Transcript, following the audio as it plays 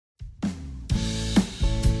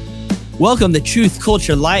Welcome to Truth,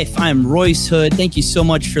 Culture, Life. I'm Royce Hood. Thank you so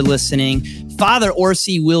much for listening. Father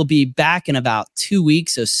Orsi will be back in about 2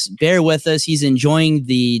 weeks, so bear with us. He's enjoying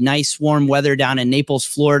the nice warm weather down in Naples,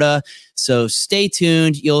 Florida. So stay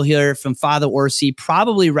tuned. You'll hear from Father Orsi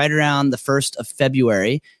probably right around the 1st of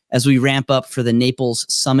February as we ramp up for the Naples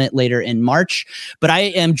Summit later in March. But I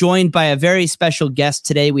am joined by a very special guest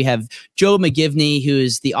today. We have Joe McGivney, who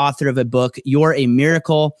is the author of a book, You're a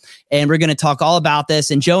Miracle. And we're going to talk all about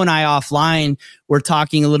this. And Joe and I offline, we're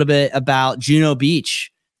talking a little bit about Juno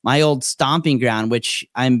Beach, my old stomping ground, which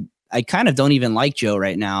I kind of don't even like Joe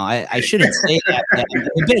right now. I shouldn't say that. I'm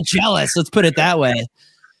a bit jealous. Let's put it that way.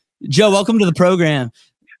 Joe, welcome to the program.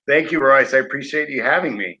 Thank you, Royce. I appreciate you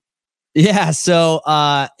having me. Yeah. So,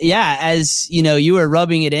 as you know, you were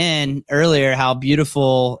rubbing it in earlier, how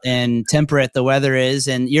beautiful and temperate the weather is,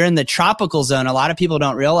 and you're in the tropical zone. A lot of people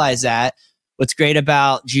don't realize that. What's great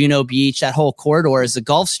about Juno Beach, that whole corridor, is the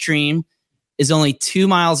Gulf Stream is only 2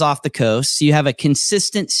 miles off the coast. So you have a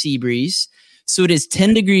consistent sea breeze. So it is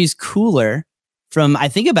 10 degrees cooler from, I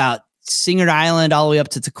think, about Singard Island all the way up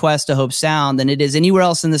to Tequesta, Hope Sound than it is anywhere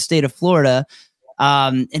else in the state of Florida.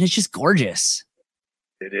 And it's just gorgeous.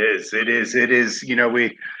 It is. You know,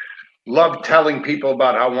 we love telling people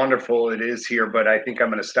about how wonderful it is here, but I think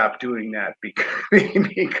I'm going to stop doing that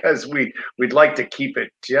because we'd like to keep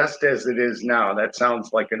it just as it is now. That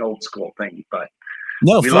sounds like an old school thing, but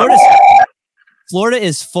no, Florida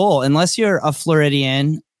is full. Unless you're a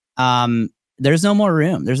Floridian, there's no more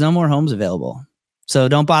room. There's no more homes available. So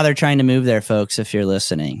don't bother trying to move there, folks, if you're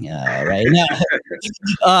listening. Right? No.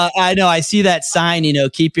 I know. I see that sign,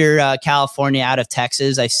 keep your California out of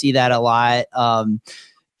Texas. I see that a lot.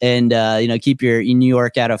 And keep your New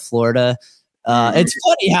York out of Florida. It's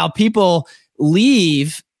funny how people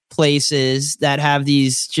leave places that have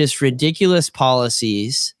these just ridiculous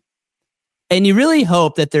policies. And you really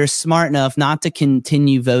hope that they're smart enough not to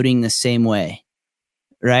continue voting the same way.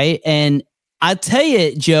 Right. And I'll tell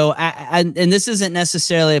you, Joe, and this isn't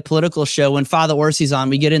necessarily a political show. When Father Orsi's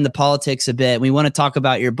on, we get into politics a bit. We want to talk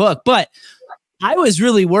about your book. But I was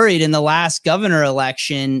really worried in the last governor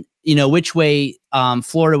election, which way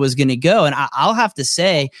Florida was going to go. And I'll have to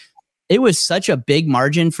say, it was such a big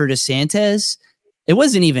margin for DeSantis. It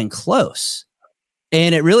wasn't even close.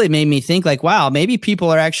 And it really made me think like, wow, maybe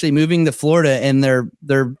people are actually moving to Florida and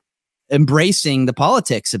they're embracing the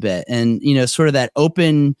politics a bit. And, sort of that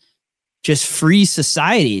open, just free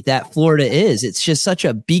society that Florida is. It's just such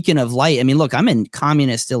a beacon of light. I mean, look, I'm in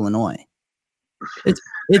communist Illinois. It's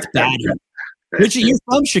bad here. Which you're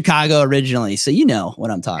from Chicago originally, so you know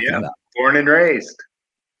what I'm talking about. Born and raised.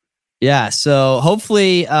 Yeah, so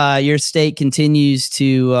hopefully your state continues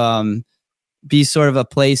to be sort of a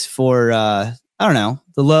place for I don't know,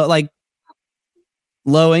 the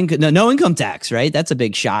low income, no income tax, right? That's a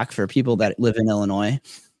big shock for people that live in Illinois.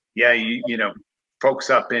 Yeah, you know,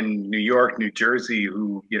 folks up in New York, New Jersey,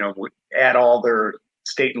 who would add all their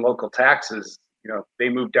state and local taxes. They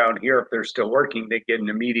move down here. If they're still working, they get an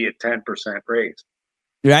immediate 10% raise.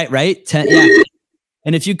 Right. 10, yeah.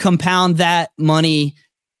 And if you compound that money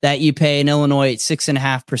that you pay in Illinois, it's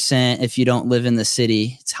 6.5%. If you don't live in the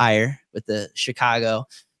city, it's higher with the Chicago.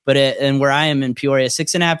 But and where I am in Peoria,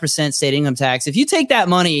 6.5% state income tax. If you take that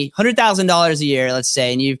money, $100,000 a year, let's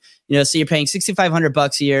say, and so you're paying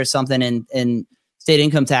 $6,500 a year or something in state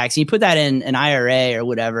income tax, and you put that in an IRA or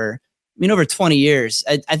whatever. I mean, over 20 years,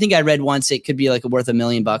 I think I read once it could be like worth $1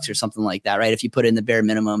 million or something like that, right? If you put in the bare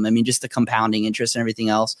minimum. I mean, just the compounding interest and everything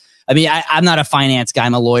else. I mean, I'm not a finance guy.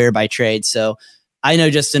 I'm a lawyer by trade, so I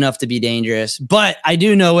know just enough to be dangerous. But I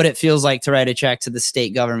do know what it feels like to write a check to the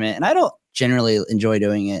state government, and I don't generally enjoy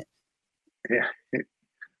doing it. Yeah.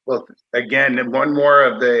 Well, again, one more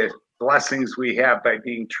of the blessings we have by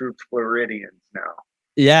being true Floridians now.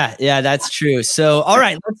 Yeah, that's true. So, all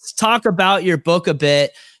right, let's talk about your book a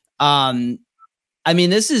bit. I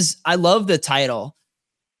mean, I love the title.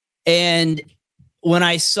 And when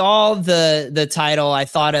I saw the title, I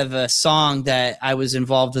thought of a song that I was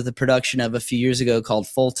involved with the production of a few years ago called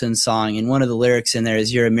Fulton's Song. And one of the lyrics in there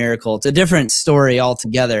is "You're a Miracle." It's a different story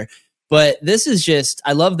altogether. But this is just,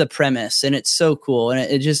 I love the premise, and it's so cool. And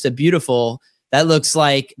it's just a beautiful, that looks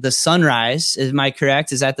like the sunrise. Am I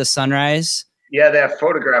correct? Is that the sunrise? Yeah, that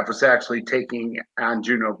photograph was actually taken on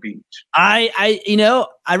Juno Beach. I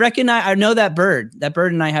recognize, I know that bird. That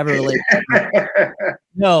bird and I have a relationship.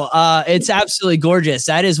 No, it's absolutely gorgeous.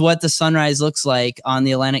 That is what the sunrise looks like on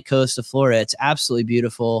the Atlantic coast of Florida. It's absolutely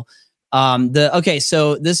beautiful.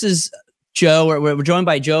 So this is Joe. We're joined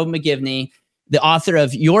by Joe McGivney, the author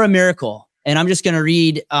of You're a Miracle. And I'm just going to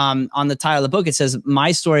read on the title of the book. It says,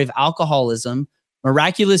 "My story of alcoholism,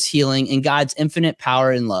 miraculous healing, and God's infinite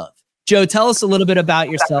power and love. Joe, tell us a little bit about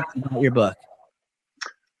yourself and about your book.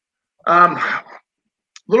 A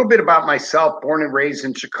little bit about myself, born and raised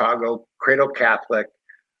in Chicago, cradle Catholic.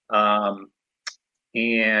 And,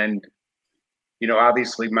 you know,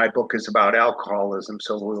 obviously my book is about alcoholism.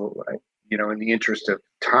 So we'll, you know, in the interest of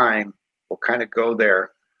time, we'll kind of go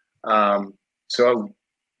there. So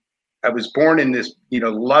I was born in this, you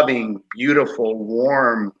know, loving, beautiful,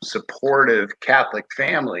 warm, supportive Catholic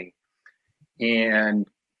family. And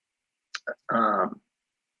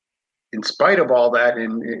in spite of all that,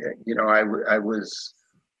 and, you know, I was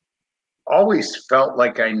always felt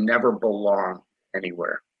like I never belonged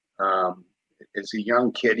anywhere. As a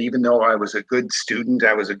young kid, even though I was a good student,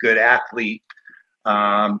 I was a good athlete,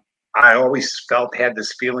 I always had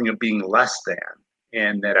this feeling of being less than,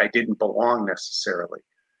 and that I didn't belong necessarily.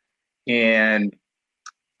 And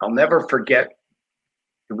I'll never forget,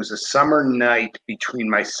 it was a summer night between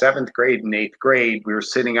my 7th grade and 8th grade. We were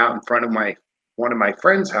sitting out in front of one of my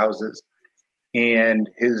friends' houses, and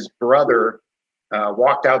his brother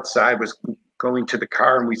walked outside, was going to the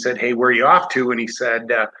car, and we said, "Hey, where are you off to?" And he said,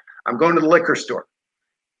 "I'm going to the liquor store."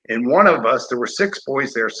 And one of us, there were 6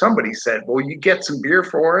 boys there, somebody said, "Well, you get some beer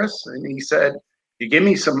for us?" And he said, "You give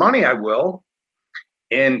me some money, I will."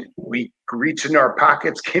 And we reached in our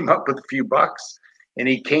pockets, came up with a few bucks, and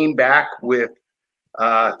he came back with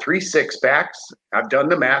 3 6-packs. I've done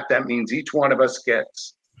the math. That means each one of us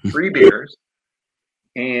gets 3 beers.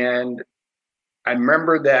 And I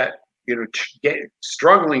remember that, you know,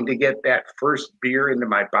 struggling to get that first beer into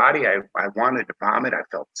my body. I wanted to vomit. I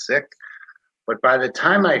felt sick. But by the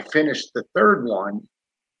time I finished the 3rd one,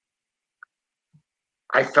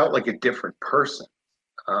 I felt like a different person.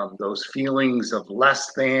 Those feelings of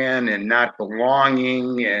less than and not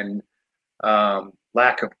belonging and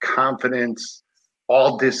lack of confidence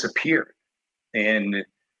all disappeared. And,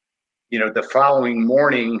 you know, the following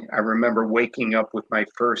morning, I remember waking up with my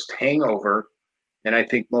first hangover. And I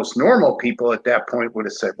think most normal people at that point would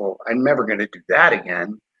have said, "Well, I'm never going to do that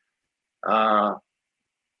again." I,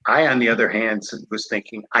 on the other hand, was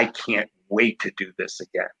thinking, I can't wait to do this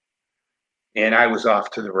again. And I was off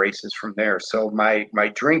to the races from there. So my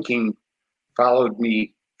drinking followed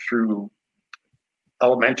me through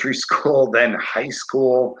elementary school, then high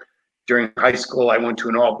school. During high school, I went to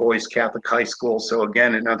an all-boys Catholic high school. So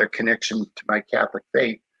again, another connection to my Catholic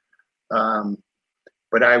faith.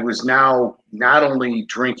 But I was now not only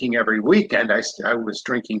drinking every weekend, I was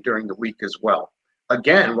drinking during the week as well.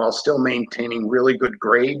 Again, while still maintaining really good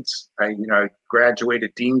grades. I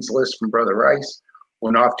graduated Dean's List from Brother Royce,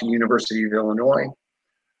 went off to University of Illinois.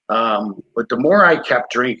 But the more I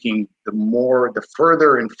kept drinking, the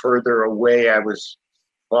further and further away I was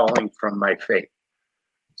falling from my faith.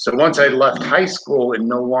 So once I left high school and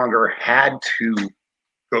no longer had to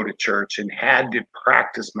go to church and had to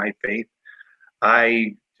practice my faith,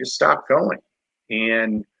 I just stopped going.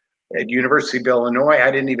 And at University of Illinois, I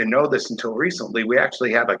didn't even know this until recently, we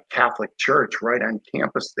actually have a Catholic church right on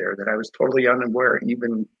campus there that I was totally unaware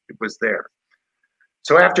even it was there.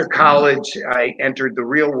 So after college, I entered the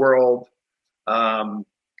real world.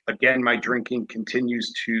 Again, my drinking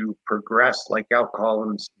continues to progress like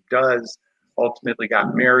alcoholism does. Ultimately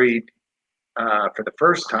got married for the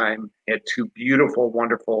first time, had 2 beautiful,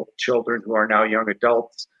 wonderful children who are now young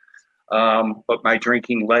adults. But my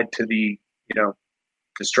drinking led to the,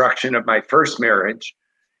 destruction of my first marriage,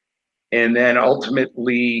 and then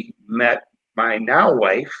ultimately met my now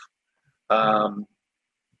wife,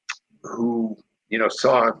 who,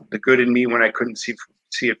 saw the good in me when I couldn't see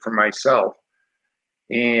it for myself.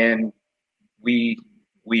 And we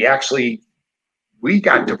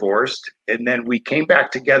got divorced, and then we came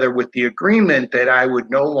back together with the agreement that I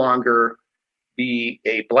would no longer be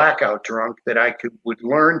a blackout drunk, that I would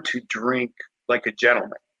learn to drink like a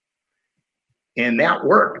gentleman. And that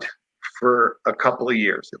worked for a couple of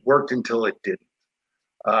years. It worked until it didn't.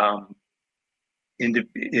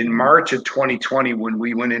 In March of 2020, when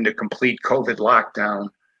we went into complete COVID lockdown,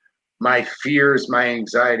 my fears, my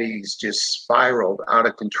anxieties just spiraled out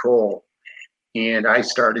of control. And I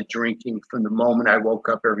started drinking from the moment I woke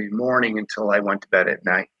up every morning until I went to bed at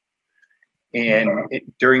night. And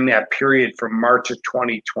during that period from March of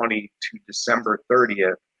 2020 to December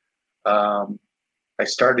 30th, I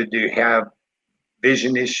started to have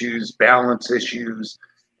vision issues, balance issues.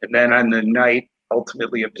 And then on the night,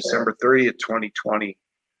 ultimately, of December 30th, 2020,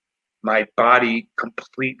 my body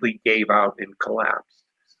completely gave out and collapsed.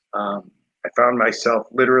 I found myself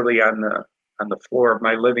literally on the floor of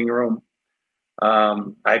my living room. I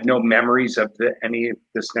have no memories of any of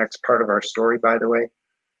this next part of our story, by the way.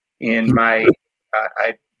 And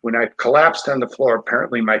when I collapsed on the floor,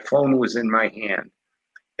 apparently my phone was in my hand.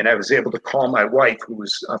 And I was able to call my wife, who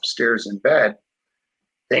was upstairs in bed.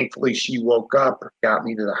 Thankfully, she woke up, got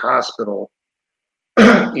me to the hospital.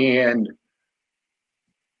 And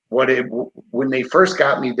when they first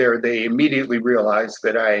got me there, they immediately realized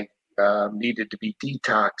that I needed to be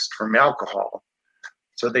detoxed from alcohol.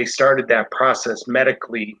 So they started that process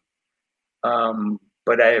medically.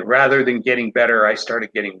 But rather than getting better, I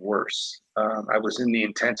started getting worse. I was in the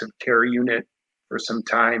intensive care unit for some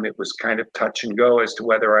time. It was kind of touch and go as to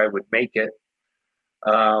whether I would make it.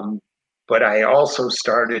 But I also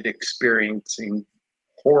started experiencing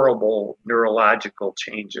horrible neurological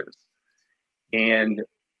changes. And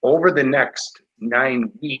over the next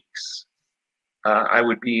 9 weeks, I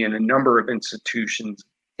would be in a number of institutions,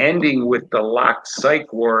 ending with the locked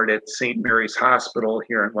psych ward at St. Mary's Hospital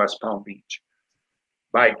here in West Palm Beach.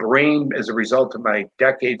 My brain, as a result of my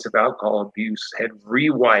decades of alcohol abuse, had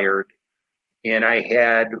rewired, and I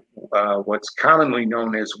had what's commonly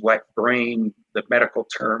known as wet brain. The medical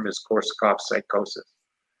term is Korsakoff psychosis.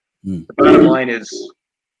 The bottom line is,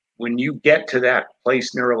 when you get to that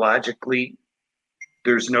place neurologically,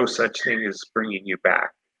 there's no such thing as bringing you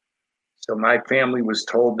back. So my family was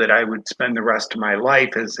told that I would spend the rest of my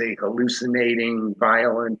life as a hallucinating,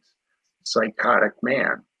 violent, psychotic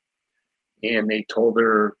man. And they told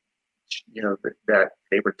her, that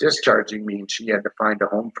they were discharging me and she had to find a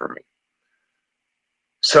home for me.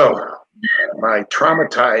 So my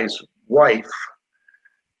traumatized wife,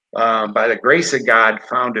 by the grace of God,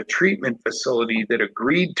 found a treatment facility that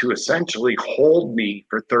agreed to essentially hold me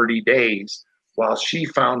for 30 days while she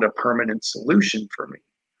found a permanent solution for me.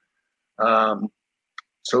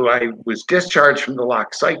 So I was discharged from the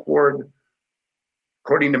locked psych ward.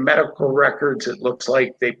 According to medical records, it looks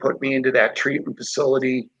like they put me into that treatment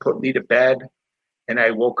facility, put me to bed, and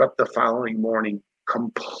I woke up the following morning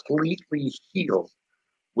completely healed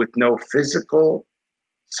with no physical,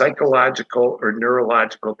 psychological, or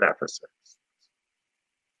neurological deficits.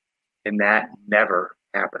 And that never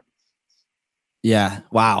happened. Yeah.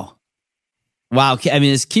 Wow. I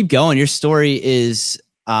mean, just keep going. Your story is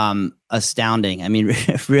astounding. I mean,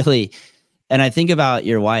 really. And I think about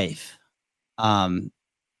your wife.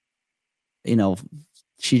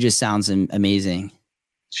 She just sounds amazing.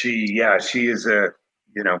 She is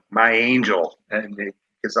my angel, and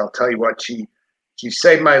because I'll tell you what, she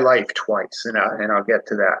saved my life twice, and I'll get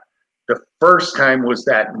to that. The first time was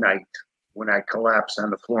that night when I collapsed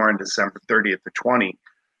on the floor on December 30th of 20.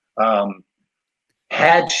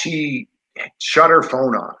 Had she shut her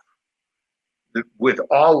phone off, with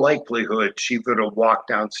all likelihood, she would have walked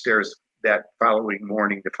downstairs that following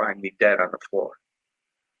morning to find me dead on the floor.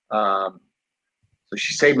 So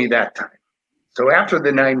she saved me that time. So after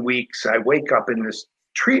the 9 weeks, I wake up in this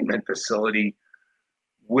treatment facility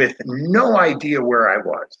with no idea where I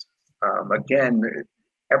was. Again,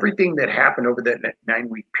 everything that happened over that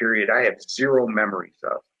 9-week period, I have zero memories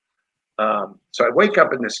of. So I wake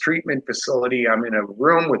up in this treatment facility. I'm in a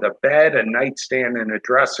room with a bed, a nightstand, and a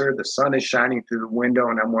dresser. The sun is shining through the window,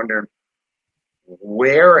 and I'm wondering,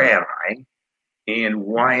 where am I and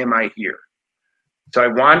why am I here? So I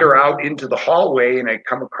wander out into the hallway and I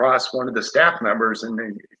come across one of the staff members, and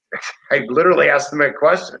I literally asked them a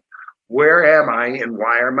question: where am I and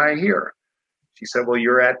why am I here? She said, well,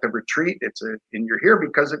 you're at the retreat. And you're here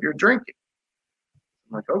because of your drinking.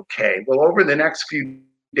 I'm like, okay. Well, over the next few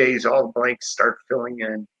days, all the blanks start filling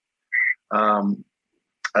in.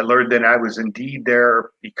 I learned that I was indeed there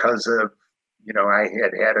because of, I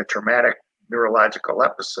had a traumatic neurological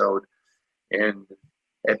episode. And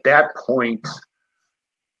at that point,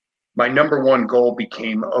 my number one goal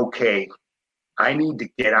became, okay, I need to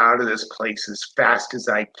get out of this place as fast as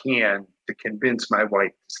I can to convince my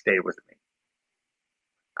wife to stay with me.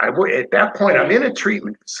 At that point, I'm in a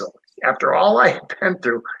treatment facility. After all I had been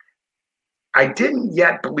through, I didn't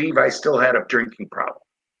yet believe I still had a drinking problem.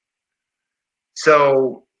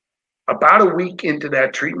 So about a week into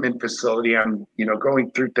that treatment facility, I'm, going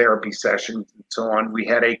through therapy sessions and so on. We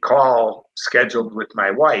had a call scheduled with my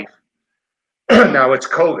wife. Now it's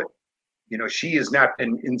COVID. She has not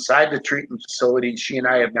been inside the treatment facility. She and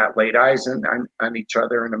I have not laid eyes on each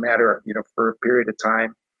other in a matter of, for a period of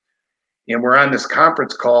time. And we're on this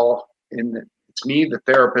conference call, and it's me, the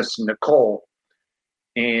therapist, and Nicole.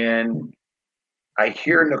 And I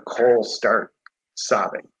hear Nicole start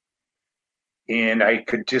sobbing. And I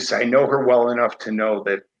know her well enough to know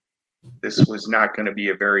that this was not going to be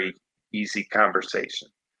a very easy conversation.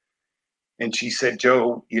 And she said,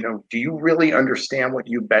 Joe, do you really understand what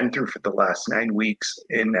you've been through for the last 9 weeks?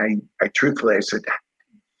 And I truthfully, I said,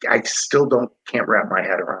 I still can't wrap my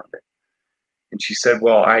head around it. And she said,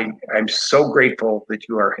 well, I'm so grateful that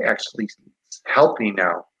you are actually helping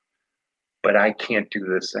now, but I can't do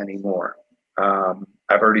this anymore.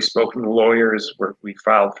 I've already spoken to lawyers where we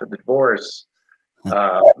filed for the divorce.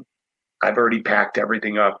 I've already packed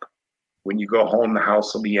everything up. When you go home, the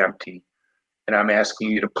house will be empty. And I'm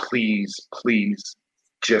asking you to please, please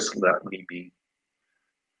just let me be.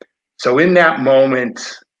 So in that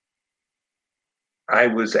moment, I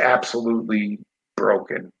was absolutely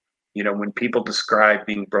broken. You know, when people describe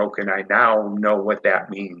being broken, I now know what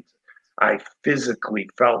that means. I physically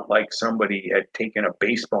felt like somebody had taken a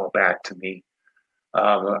baseball bat to me.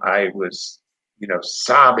 I was,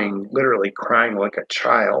 sobbing, literally crying like a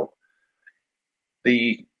child.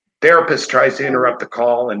 The therapist tries to interrupt the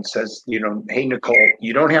call and says, hey, Nicole,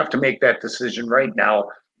 you don't have to make that decision right now.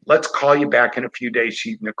 Let's call you back in a few days.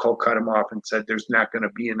 Nicole cut him off and said, there's not going to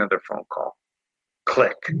be another phone call.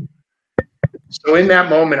 Click. So in that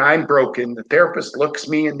moment, I'm broken. The therapist looks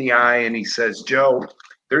me in the eye and he says, Joe,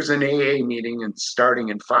 there's an AA meeting and starting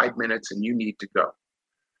in 5 minutes and you need to go.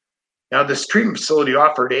 Now, this treatment facility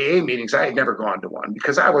offered AA meetings. I had never gone to one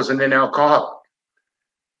because I wasn't an alcoholic.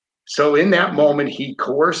 So in that moment, he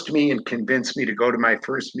coerced me and convinced me to go to my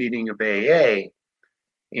first meeting of AA.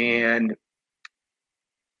 And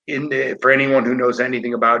for anyone who knows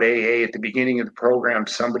anything about AA, at the beginning of the program,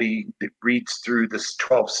 somebody reads through the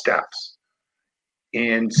 12 steps.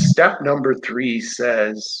 And step number 3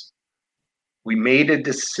 says, we made a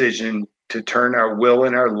decision to turn our will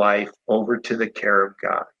and our life over to the care of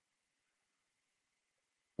God.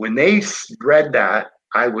 When they read that,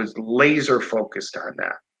 I was laser focused on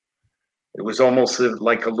that. It was almost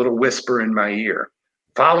like a little whisper in my ear.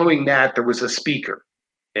 Following that, there was a speaker,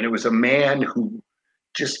 and it was a man who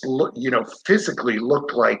just physically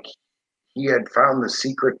looked like he had found the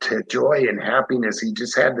secret to joy and happiness. He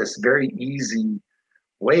just had this very easy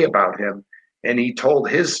way about him. And he told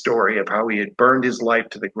his story of how he had burned his life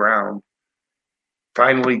to the ground,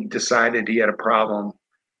 finally decided he had a problem,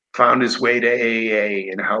 found his way to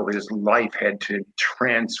AA, and how his life had to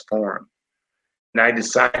transform. And I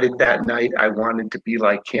decided that night I wanted to be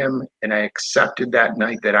like him, and I accepted that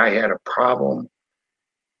night that I had a problem.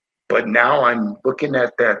 But now I'm looking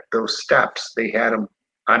at those steps. They had them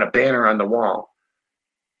on a banner on the wall.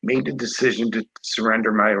 Made the decision to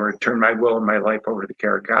surrender or turn my will and my life over to the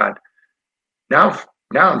care of God. Now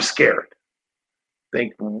I'm scared.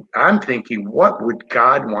 I'm thinking, what would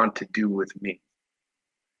God want to do with me?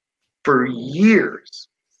 For years,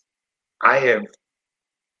 I have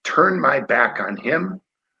turned my back on him,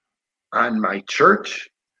 on my church,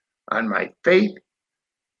 on my faith.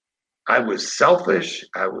 I was selfish.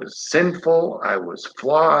 I was sinful. I was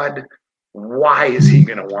flawed. Why is he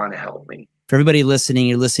going to want to help me? For everybody listening,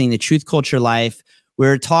 you're listening to Truth Culture Life.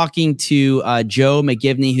 We're talking to Joe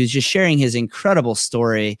McGivney, who's just sharing his incredible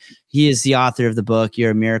story. He is the author of the book, You're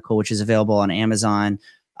a Miracle, which is available on Amazon.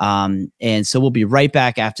 And so we'll be right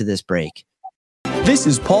back after this break. This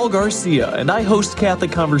is Paul Garcia, and I host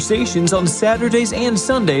Catholic Conversations on Saturdays and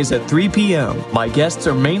Sundays at 3 p.m. My guests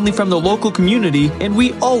are mainly from the local community, and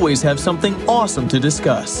we always have something awesome to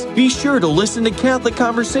discuss. Be sure to listen to Catholic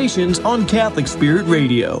Conversations on Catholic Spirit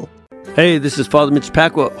Radio. Hey, this is Father Mitch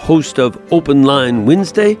Pacwa, host of Open Line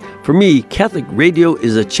Wednesday. For me, Catholic radio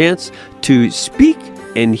is a chance to speak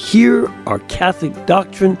and hear our Catholic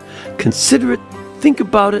doctrine, consider it, think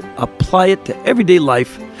about it, apply it to everyday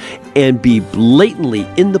life, and be blatantly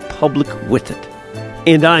in the public with it.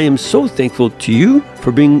 And I am so thankful to you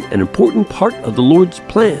for being an important part of the Lord's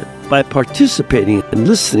plan. By participating and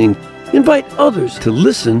listening, invite others to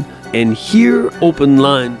listen and hear Open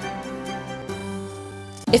Line.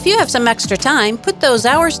 If you have some extra time, put those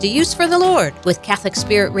hours to use for the Lord. With Catholic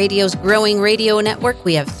Spirit Radio's growing radio network,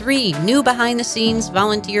 we have 3 new behind-the-scenes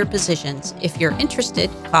volunteer positions. If you're interested,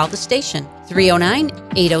 call the station,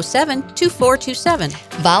 309-807-2427.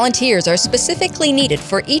 Volunteers are specifically needed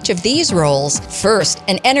for each of these roles. First,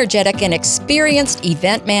 an energetic and experienced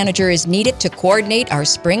event manager is needed to coordinate our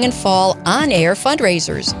spring and fall on-air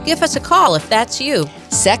fundraisers. Give us a call if that's you.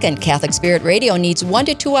 Second, Catholic Spirit Radio needs 1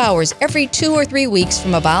 to 2 hours every 2 or 3 weeks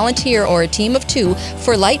from a volunteer or a team of 2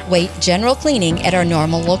 for lightweight general cleaning at our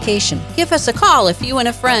normal location. Give us a call if you and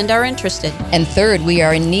a friend are interested. And third, we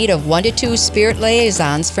are in need of 1 to 2 spirit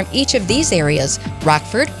liaisons from each of these areas: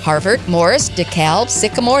 Rockford, Harvard, Morris, DeKalb,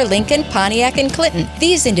 Sycamore, Lincoln, Pontiac, and Clinton.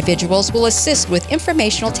 These individuals will assist with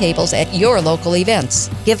informational tables at your local events.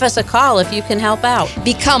 Give us a call if you can help out.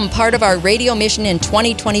 Become part of our radio mission in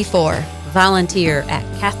 2024. Volunteer at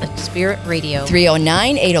Catholic Spirit Radio.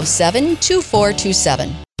 309-807-2427.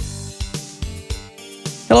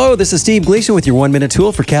 Hello, this is Steve Gleason with your 1-minute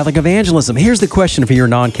tool for Catholic evangelism. Here's the question for your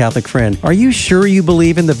non-Catholic friend. Are you sure you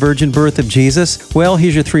believe in the virgin birth of Jesus? Well,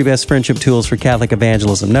 here's your 3 best friendship tools for Catholic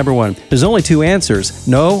evangelism. Number 1, there's only 2 answers,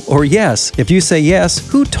 no or yes. If you say yes,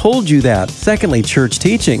 who told you that? Secondly, church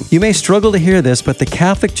teaching. You may struggle to hear this, but the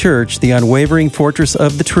Catholic Church, the unwavering fortress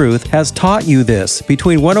of the truth, has taught you this.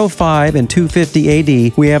 Between 105 and 250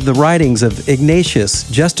 AD, we have the writings of Ignatius,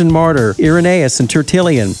 Justin Martyr, Irenaeus, and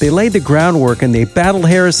Tertullian. They laid the groundwork and they battled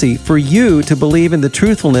heresy for you to believe in the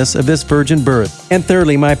truthfulness of this virgin birth. And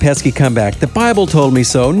thirdly, my pesky comeback. The Bible told me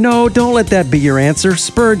so. No, don't let that be your answer.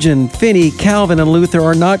 Spurgeon, Finney, Calvin, and Luther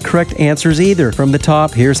are not correct answers either. From the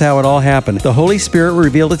top, here's how it all happened. The Holy Spirit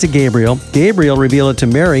revealed it to Gabriel. Gabriel revealed it to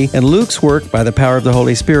Mary. And Luke's work, by the power of the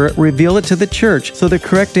Holy Spirit, revealed it to the church. So the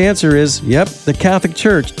correct answer is, yep, the Catholic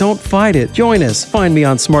Church. Don't fight it. Join us. Find me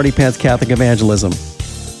on Smarty Pants Catholic Evangelism.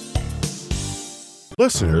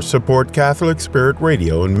 Listeners support Catholic Spirit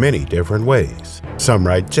Radio in many different ways. Some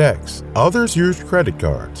write checks, others use credit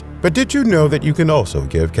cards. But did you know that you can also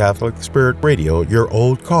give Catholic Spirit Radio your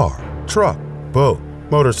old car, truck, boat,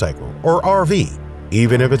 motorcycle, or RV,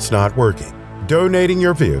 even if it's not working? Donating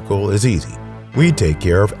your vehicle is easy. We take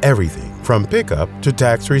care of everything from pickup to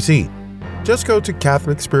tax receipt. Just go to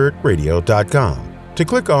CatholicSpiritRadio.com to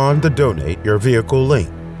click on the Donate Your Vehicle link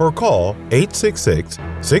or call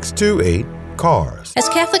 866-628-CARS. Has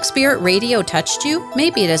Catholic Spirit Radio touched you?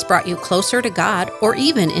 Maybe it has brought you closer to God or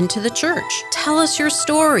even into the church. Tell us your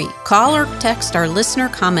story. Call or text our listener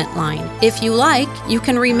comment line. If you like, you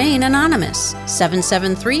can remain anonymous.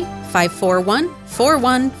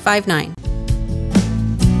 773-541-4159.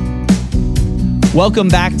 Welcome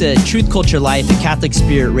back to Truth Culture Life at Catholic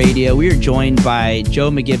Spirit Radio. We are joined by Joe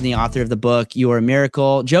McGivney, author of the book, You Are a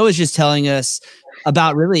Miracle. Joe is just telling us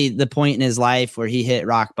about really the point in his life where he hit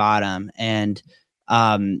rock bottom, and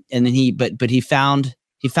then he found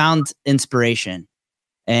inspiration,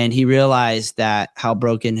 and he realized that how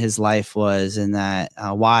broken his life was, and that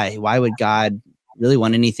why would God really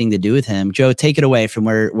want anything to do with him? Joe, take it away from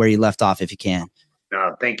where you left off, if you can.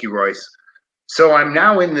 Thank you, Royce. So I'm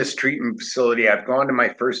now in this treatment facility. I've gone to my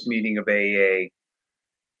first meeting of AA,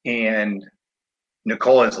 and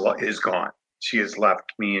Nicole is gone. She has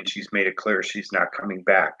left me, and she's made it clear she's not coming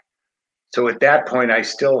back. So at that point, I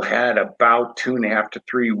still had about 2.5 to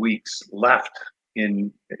 3 weeks left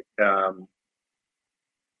in the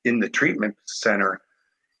treatment center.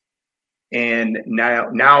 And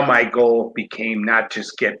now my goal became not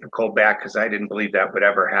just get Nicole back, because I didn't believe that would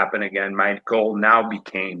ever happen again. My goal now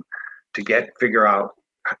became to figure out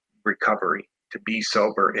recovery, to be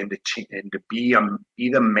sober, and to be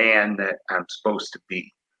the man that I'm supposed to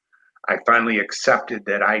be. I finally accepted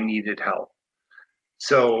that I needed help.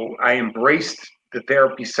 So I embraced the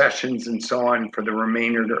therapy sessions and so on for the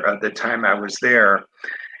remainder of the time I was there.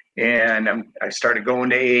 And I started going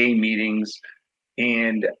to AA meetings.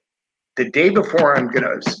 And the day before I'm going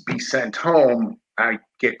to be sent home, I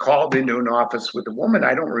get called into an office with a woman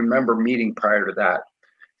I don't remember meeting prior to that.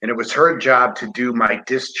 And it was her job to do my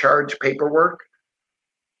discharge paperwork.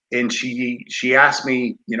 And she asked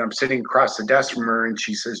me, I'm sitting across the desk from her, and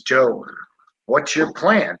she says, Joe, what's your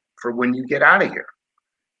plan for when you get out of here?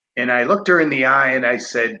 And I looked her in the eye and I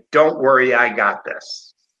said, don't worry, I got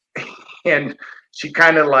this. And she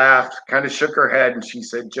kind of laughed, kind of shook her head, and she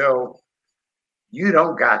said, Joe, you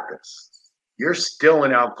don't got this. You're still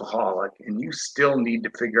an alcoholic, and you still need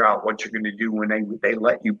to figure out what you're going to do when they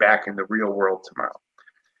let you back in the real world tomorrow.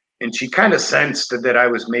 And she kind of sensed that I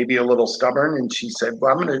was maybe a little stubborn, and she said,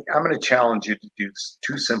 well, I'm going to challenge you to do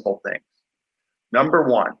 2 simple things. Number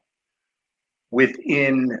 1,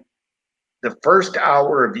 within the first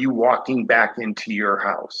hour of you walking back into your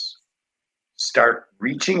house, start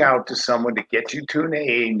reaching out to someone to get you to an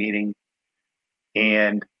AA meeting,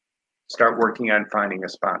 and start working on finding a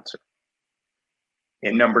sponsor.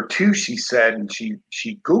 And number 2, she said, and she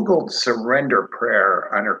Googled surrender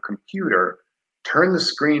prayer on her computer, turned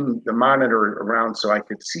the monitor around so I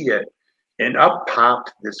could see it, and up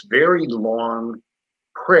popped this very long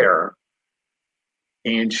prayer.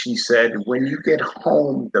 And she said, when you get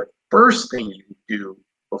home, the first thing you do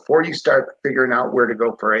before you start figuring out where to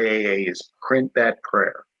go for AA is print that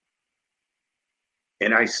prayer.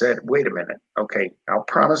 And I said, wait a minute. Okay, I'll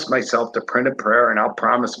promise myself to print a prayer, and I'll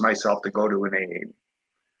promise myself to go to an AA meeting.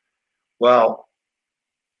 Well,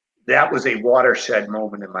 that was a watershed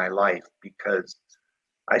moment in my life, because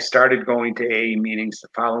I started going to AA meetings the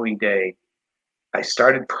following day. I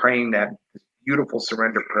started praying that beautiful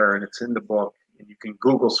surrender prayer, and it's in the book. And you can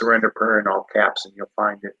Google surrender prayer in all caps, and you'll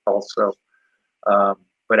find it also.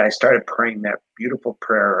 But I started praying that beautiful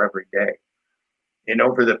prayer every day. And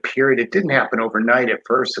over the period, it didn't happen overnight at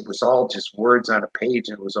first. It was all just words on a page,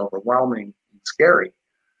 and it was overwhelming and scary.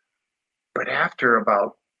 But after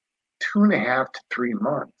about 2.5 to 3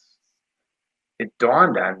 months, it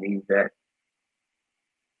dawned on me that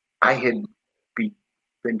I had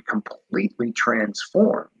been completely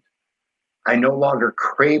transformed. I no longer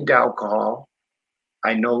craved alcohol.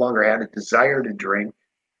 I no longer had a desire to drink.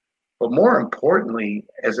 But more importantly,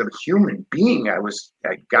 as a human being,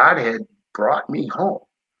 God had brought me home.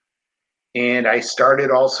 And I started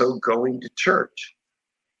also going to church.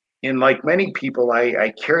 And like many people,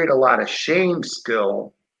 I carried a lot of shame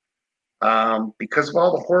still because of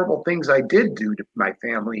all the horrible things I did do to my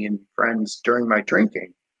family and friends during my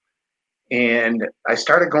drinking. And I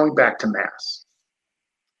started going back to Mass.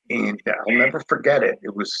 And I'll never forget it.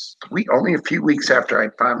 It was only a few weeks after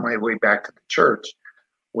I'd found my way back to the church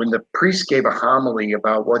when the priest gave a homily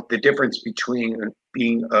about what the difference between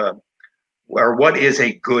being or what is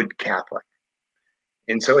a good Catholic.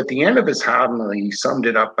 And so at the end of his homily, he summed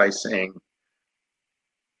it up by saying,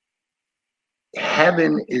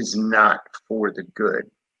 heaven is not for the good.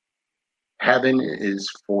 Heaven is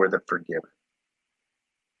for the forgiven.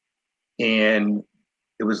 And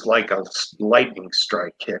it was like a lightning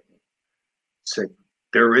strike hit me. It said,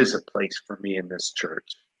 there is a place for me in this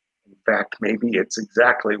church. In fact, maybe it's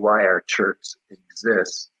exactly why our church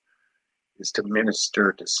exists, is to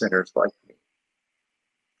minister to sinners like me.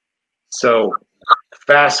 So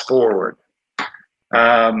fast forward.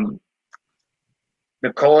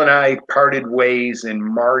 Nicole and I parted ways in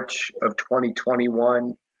March of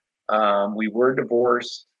 2021. We were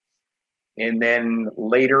divorced. And then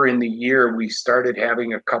later in the year, we started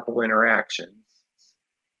having a couple interactions.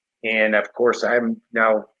 And of course, I'm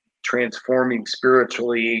now transforming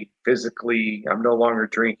spiritually, physically. I'm no longer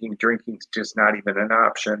drinking. Drinking's just not even an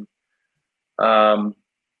option. And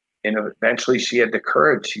eventually she had the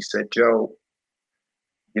courage. She said, Joe,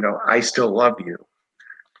 I still love you.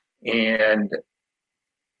 And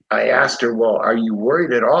I asked her, well, are you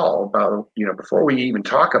worried at all about, before we even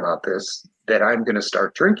talk about this, that I'm going to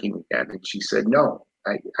start drinking again? And she said, no,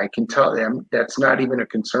 I can tell them that's not even a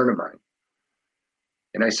concern of mine.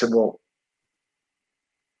 And I said, well,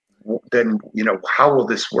 then, how will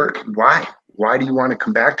this work? Why? Why do you want to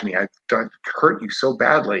come back to me? I've hurt you so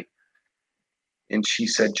badly. And she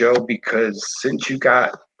said, Joe, because since you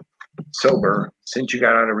got sober, since you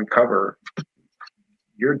got out of recover,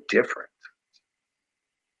 you're different.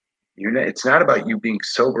 It's not about you being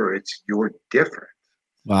sober. It's you're different.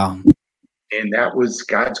 Wow. And that was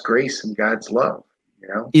God's grace and God's love.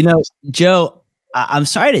 Joe, I'm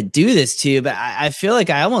sorry to do this to you, but I feel like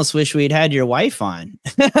I almost wish we'd had your wife on.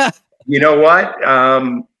 You know what?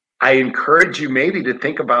 I encourage you maybe to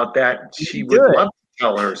think about that. She would love to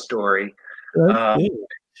tell her story.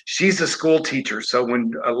 She's a school teacher. So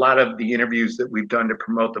when a lot of the interviews that we've done to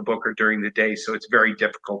promote the book are during the day, so it's very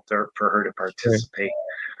difficult for her to participate.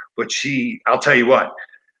 But I'll tell you what,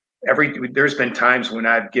 there's been times when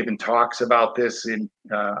I've given talks about this in,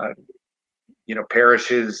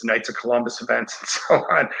 parishes, Knights of Columbus events, and so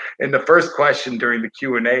on. And the first question during the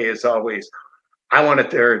Q&A is always,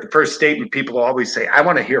 the first statement people always say, I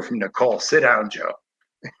want to hear from Nicole. Sit down, Joe.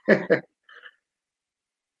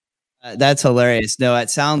 That's hilarious. No, it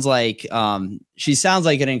sounds like she sounds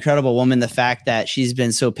like an incredible woman. The fact that she's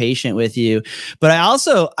been so patient with you, but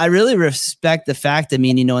I really respect the fact. I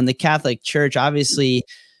mean, in the Catholic Church, obviously,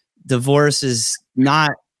 divorce is not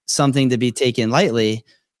something to be taken lightly.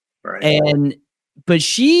 Right. But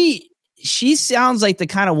she sounds like the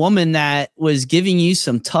kind of woman that was giving you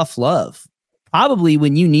some tough love, probably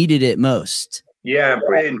when you needed it most. Yeah,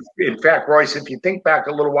 in fact, Royce, if you think back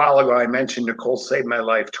a little while ago, I mentioned Nicole saved my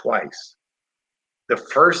life twice. The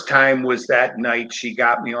first time was that night she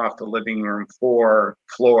got me off the living room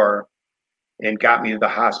floor and got me to the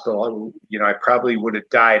hospital. I probably would have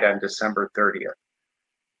died on December 30th.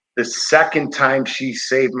 The second time she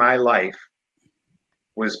saved my life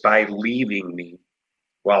was by leaving me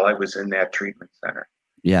while I was in that treatment center.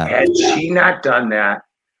 Yeah. Had she not done that,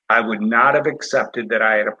 I would not have accepted that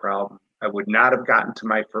I had a problem. I would not have gotten to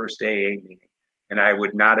my first AA meeting, and I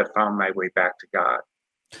would not have found my way back to God.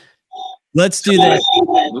 Let's do this.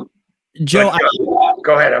 Joe,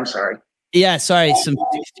 go ahead. I'm sorry. Yeah, sorry. Some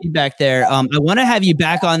feedback there. I want to have you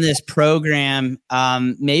back on this program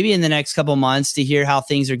maybe in the next couple months to hear how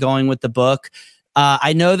things are going with the book.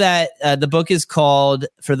 I know that the book is called,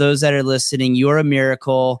 for those that are listening, You're a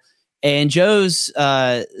Miracle. And Joe's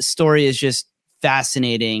story is just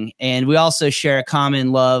fascinating. And we also share a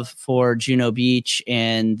common love for Juno Beach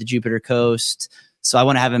and the Jupiter Coast. So I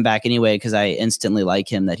want to have him back anyway, because I instantly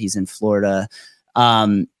like him that he's in Florida.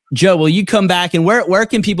 Joe, will you come back and where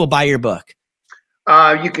can people buy your book?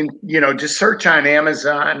 You can, just search on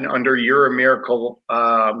Amazon under You're a Miracle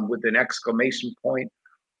with an exclamation point.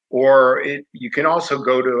 Or you can also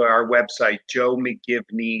go to our website,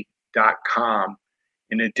 joemcgivney.com.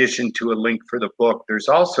 In addition to a link for the book, there's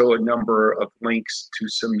also a number of links to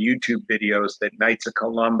some YouTube videos that Knights of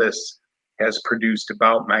Columbus has produced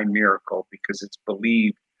about my miracle, because it's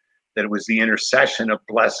believed that it was the intercession of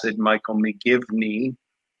Blessed Michael McGivney,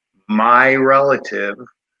 my relative.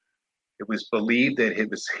 It was believed that it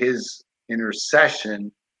was his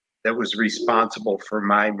intercession that was responsible for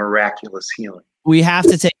my miraculous healing. We have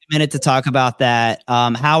to take a minute to talk about that.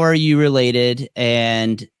 How are you related?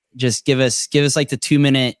 And just give us like the 2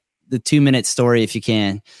 minute story if you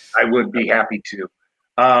can. I would be happy to.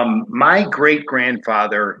 My great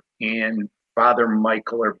grandfather and Father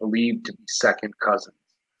Michael are believed to be second cousins.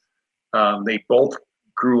 They both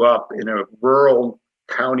grew up in a rural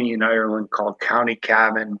county in Ireland called County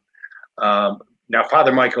Cavan. Now,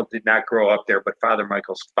 Father Michael did not grow up there, but Father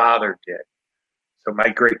Michael's father did. So my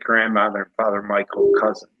great grandmother and Father Michael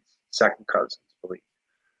cousins, second cousins, believe.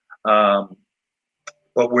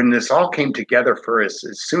 But when this all came together for us,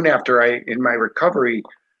 soon after in my recovery,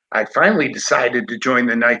 I finally decided to join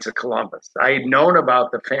the Knights of Columbus. I had known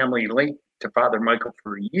about the family link to Father Michael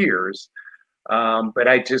for years, but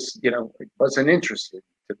I just, it wasn't interested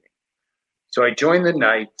to me. So I joined the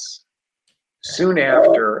Knights. Soon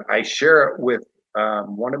after, I share it with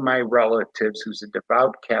one of my relatives who's a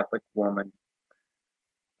devout Catholic woman.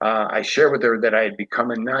 I share with her that I had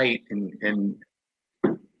become a Knight, and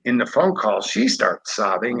in the phone call, she starts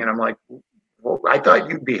sobbing, and I'm like, well, I thought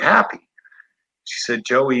you'd be happy. She said,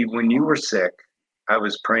 Joey, when you were sick, I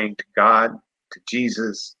was praying to God, to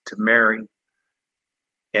Jesus, to Mary,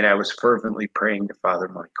 and I was fervently praying to Father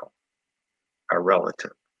Michael, our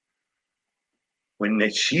relative. When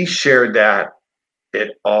she shared that,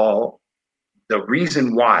 the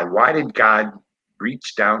reason why did God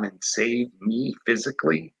reach down and save me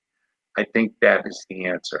physically? I think that is the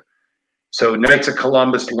answer. So Knights of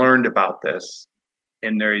Columbus learned about this,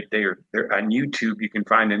 and they're on YouTube. You can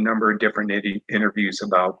find a number of different interviews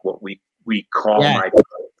about what we call my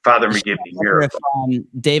Father McGivney miracle.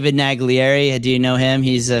 David Naglieri, do you know him?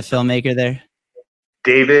 He's a filmmaker there.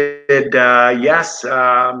 David, yes,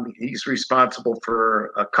 he's responsible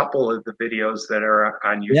for a couple of the videos that are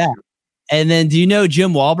on YouTube. Yeah. And then, do you know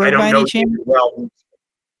Jim Wahlberg by any chance? Well,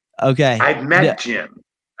 okay, I've met Jim.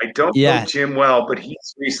 I don't know Jim well, but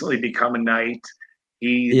he's recently become a Knight.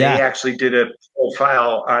 They actually did a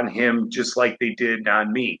profile on him just like they did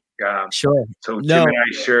on me. Sure. So Jim and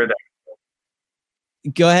I share that.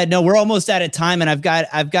 Go ahead. No, we're almost out of time, and I've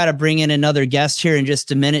got to bring in another guest here in just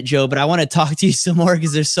a minute, Joe. But I want to talk to you some more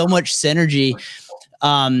because there's so much synergy.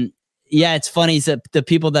 It's funny that the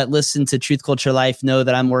people that listen to Truth Culture Life know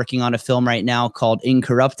that I'm working on a film right now called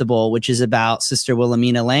Incorruptible, which is about Sister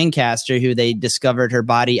Wilhelmina Lancaster, who they discovered her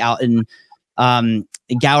body out in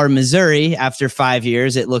Gower, Missouri after 5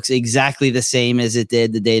 years. It looks exactly the same as it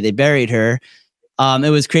did the day they buried her.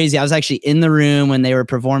 It was crazy. I was actually in the room when they were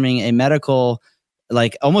performing a medical,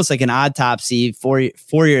 almost like an autopsy, 4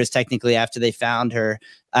 years technically after they found her,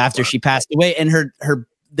 after she passed away. And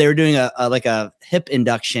they were doing a hip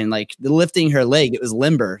induction, like lifting her leg. It was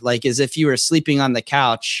limber, like as if you were sleeping on the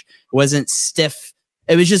couch. It wasn't stiff.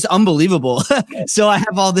 It was just unbelievable. So I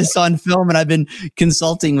have all this on film, and I've been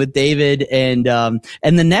consulting with David, and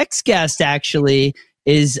the next guest actually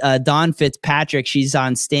is Dawn Fitzpatrick. She's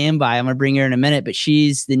on standby. I'm going to bring her in a minute, but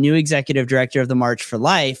she's the new executive director of the March for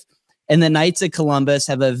Life. And the Knights of Columbus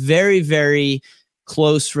have a very, very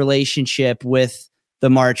close relationship with the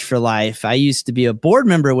March for Life. I used to be a board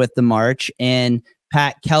member with the March, and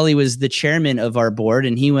Pat Kelly was the chairman of our board,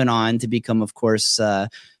 and he went on to become, of course,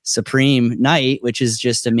 Supreme Knight, which is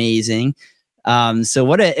just amazing. There's a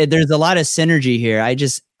lot of synergy here. I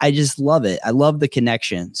just love it. I love the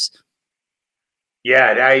connections.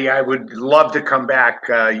 Yeah, I would love to come back.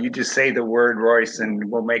 You just say the word, Royce, and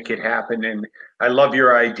we'll make it happen. And I love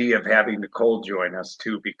your idea of having Nicole join us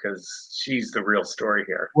too, because she's the real story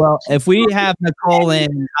here. Well, if we have Nicole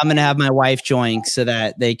in, I'm going to have my wife join so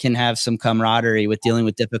that they can have some camaraderie with dealing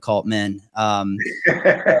with difficult men. I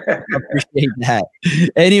appreciate that.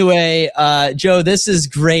 Anyway, Joe, this is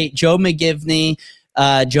great. Joe McGivney.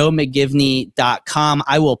 joemcgivney.com.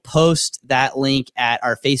 I will post that link at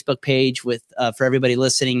our Facebook page with for everybody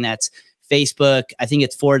listening. That's Facebook. I think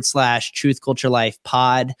it's / Truth Culture Life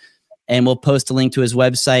Pod. And we'll post a link to his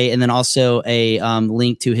website and then also a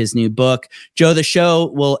link to his new book. Joe, the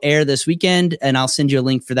show will air this weekend, and I'll send you a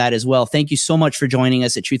link for that as well. Thank you so much for joining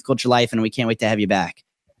us at Truth Culture Life, and we can't wait to have you back.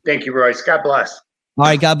 Thank you, Royce. God bless. All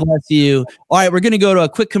right. God bless you. All right. We're going to go to a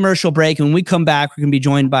quick commercial break. And when we come back, we're going to be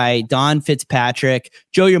joined by Don Fitzpatrick.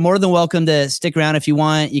 Joe, you're more than welcome to stick around if you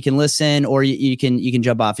want. You can listen, or you can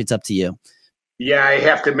jump off. It's up to you. Yeah, I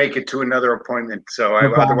have to make it to another appointment. So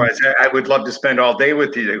otherwise, I would love to spend all day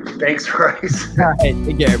with you. Thanks, Royce. All right.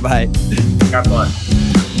 Take care. Bye. God bless.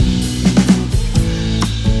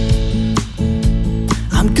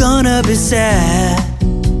 I'm gonna be sad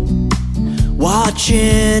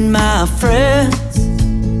watching my friends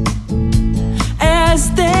as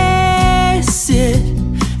they sit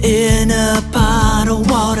in a pot of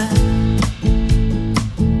water.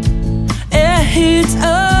 It heats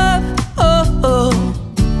up,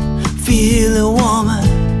 feeling warmer.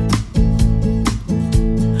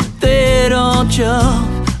 They don't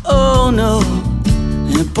jump, oh no,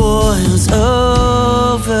 it boils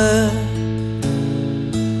over.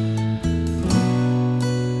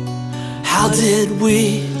 How did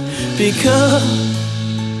we become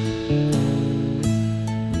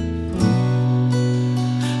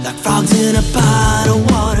like frogs in a pot of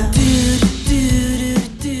water?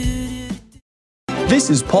 This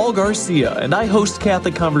is Paul Garcia, and I host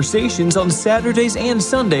Catholic Conversations on Saturdays and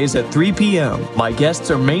Sundays at 3 p.m. My guests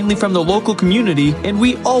are mainly from the local community, and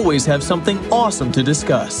we always have something awesome to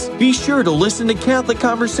discuss. Be sure to listen to Catholic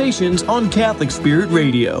Conversations on Catholic Spirit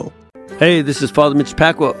Radio. Hey, this is Father Mitch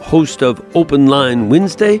Pacwa, host of Open Line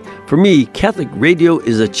Wednesday. For me, Catholic radio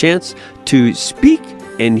is a chance to speak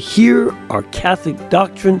and hear our Catholic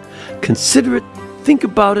doctrine, consider it, think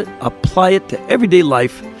about it, apply it to everyday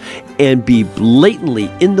life, and be blatantly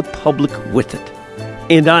in the public with it.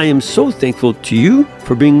 And I am so thankful to you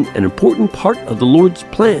for being an important part of the Lord's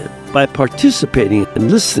plan. By participating and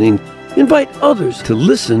listening, invite others to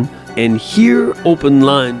listen and hear Open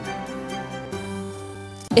Line.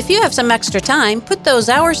 If you have some extra time, put those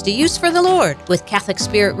hours to use for the Lord. With Catholic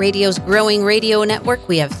Spirit Radio's growing radio network,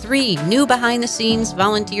 we have 3 new behind-the-scenes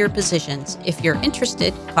volunteer positions. If you're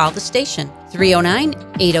interested, call the station,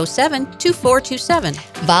 309-807-2427.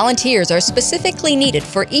 Volunteers are specifically needed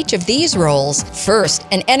for each of these roles. First,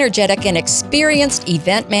 an energetic and experienced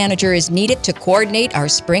event manager is needed to coordinate our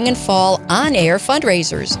spring and fall on-air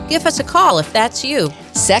fundraisers. Give us a call if that's you.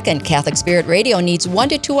 Second, Catholic Spirit Radio needs 1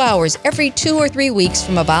 to 2 hours every 2 or 3 weeks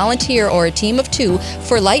from a volunteer or a team of 2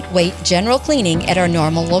 for lightweight general cleaning at our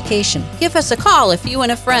normal location. Give us a call if you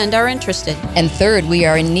and a friend are interested. And third, we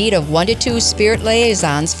are in need of 1 to 2 spirit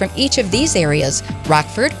liaisons from each of these areas: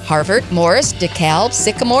 Rockford, Harvard, Morris, DeKalb,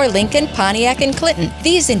 Sycamore, Lincoln, Pontiac, and Clinton.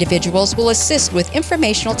 These individuals will assist with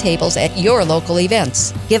informational tables at your local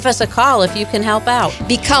events. Give us a call if you can help out.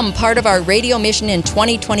 Become part of our radio mission in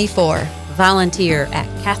 2024. Volunteer at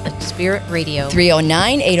Catholic Spirit Radio.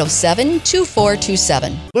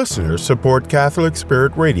 309-807-2427. Listeners support Catholic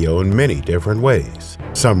Spirit Radio in many different ways.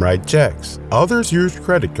 Some write checks, others use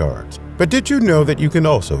credit cards. But did you know that you can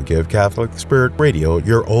also give Catholic Spirit Radio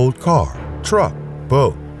your old car, truck,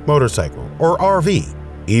 boat, motorcycle, or RV,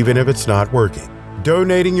 even if it's not working?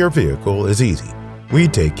 Donating your vehicle is easy. We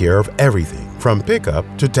take care of everything from pickup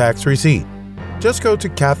to tax receipt. Just go to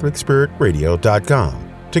CatholicSpiritRadio.com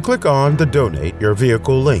to click on the Donate Your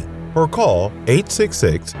Vehicle link or call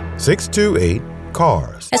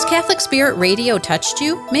 866-628-CARS. Has Catholic Spirit Radio touched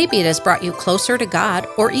you? Maybe it has brought you closer to God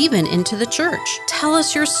or even into the church. Tell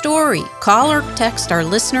us your story. Call or text our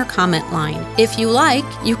listener comment line. If you like,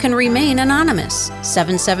 you can remain anonymous.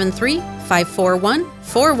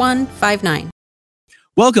 773-541-4159.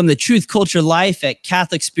 Welcome to Truth, Culture, Life at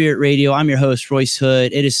Catholic Spirit Radio. I'm your host, Royce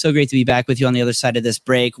Hood. It is so great to be back with you on the other side of this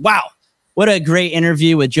break. Wow. What a great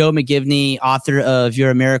interview with Joe McGivney, author of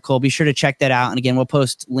You're a Miracle. Be sure to check that out. And again, we'll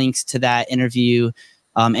post links to that interview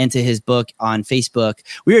and to his book on Facebook.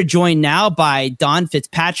 We are joined now by Don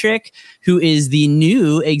Fitzpatrick, who is the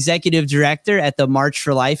new executive director at the March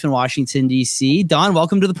for Life in Washington, D.C. Don,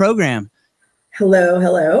 welcome to the program.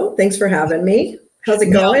 Hello. Thanks for having me. How's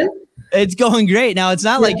it going? It's going great. Now, it's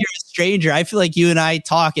not like you're a stranger. I feel like you and I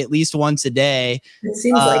talk at least once a day. It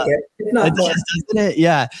seems like it. If not more. Doesn't it?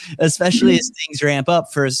 Yeah. Especially as things ramp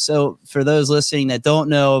up. For those listening that don't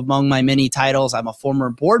know, among my many titles, I'm a former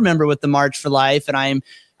board member with the March for Life, and I'm,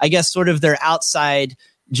 I guess, sort of their outside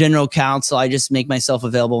general counsel. I just make myself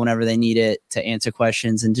available whenever they need it to answer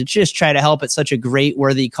questions and to just try to help at such a great,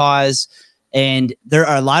 worthy cause. And there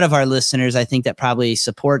are a lot of our listeners, I think, that probably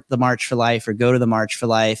support the March for Life or go to the March for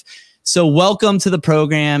Life. So welcome to the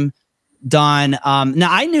program, Don.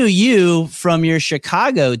 Now, I knew you from your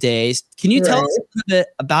Chicago days. Can you tell us a little bit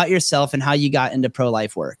about yourself and how you got into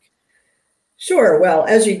pro-life work? Sure. Well,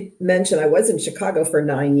 as you mentioned, I was in Chicago for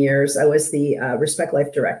 9 years. I was the Respect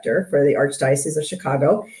Life director for the Archdiocese of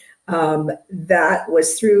Chicago. That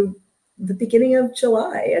was through the beginning of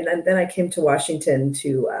July. And then I came to Washington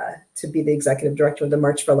to be the executive director of the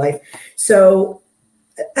March for Life. So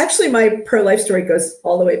actually, my pro-life story goes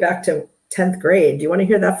all the way back to 10th grade. Do you want to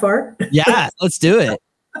hear that far? Yeah, let's do it.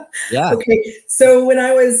 Yeah. Okay. So when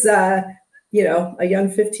I was, a young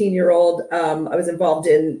 15-year-old, I was involved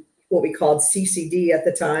in what we called CCD at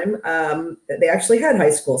the time. They actually had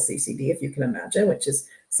high school CCD, if you can imagine, which is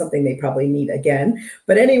something they probably need again.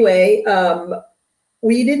 But anyway,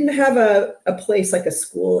 we didn't have a place like a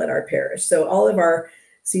school at our parish. So all of our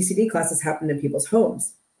CCD classes happened in people's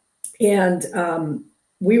homes. And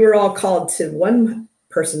we were all called to one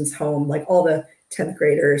person's home, like all the 10th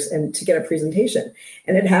graders, and to get a presentation.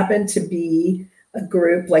 And it happened to be a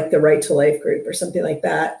group like the Right to Life group or something like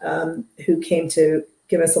that, who came to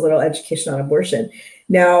give us a little education on abortion.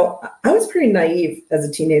 Now, I was pretty naive as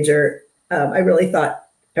a teenager. I really thought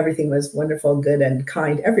everything was wonderful, good, and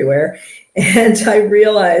kind everywhere. And I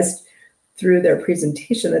realized through their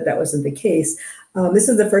presentation that wasn't the case. This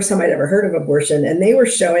is the first time I'd ever heard of abortion. And they were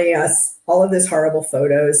showing us all of these horrible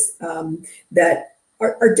photos that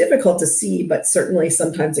are difficult to see, but certainly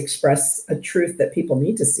sometimes express a truth that people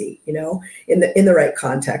need to see, in the right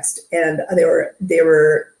context. And they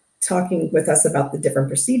were talking with us about the different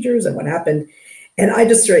procedures and what happened. And I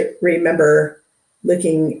just remember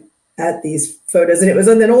looking at these photos, and it was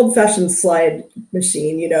on an old-fashioned slide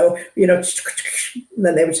machine, and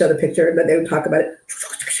then they would show the picture, and then they would talk about it.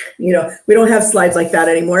 We don't have slides like that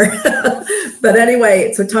anymore. But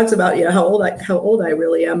anyway, so it talks about how old I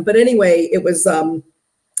really am. But anyway, it was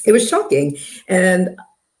shocking. And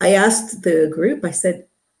I asked the group, I said,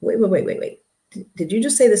 wait. Did you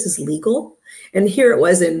just say this is legal? And here it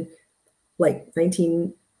was in like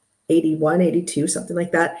 1981, 82, something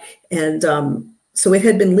like that. And so it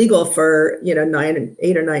had been legal for 8 or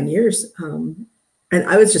 9 years. And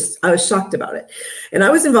I was shocked about it. And I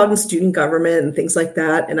was involved in student government and things like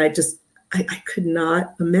that. And I could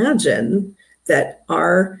not imagine that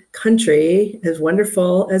our country, as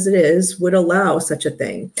wonderful as it is, would allow such a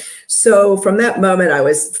thing. So from that moment, I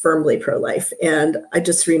was firmly pro-life. And I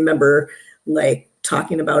just remember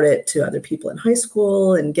talking about it to other people in high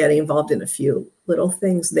school and getting involved in a few little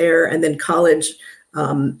things there. And then college,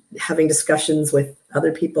 having discussions with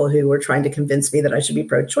other people who were trying to convince me that I should be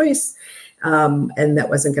pro-choice. And that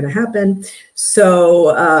wasn't going to happen.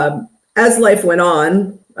 So as life went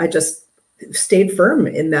on, I just stayed firm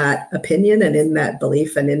in that opinion and in that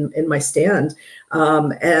belief and in my stand.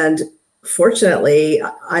 And fortunately,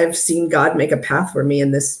 I've seen God make a path for me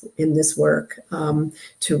in this work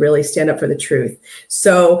to really stand up for the truth.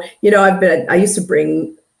 So, I used to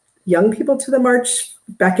bring young people to the march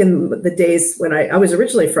back in the days when I was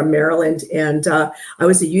originally from Maryland, and I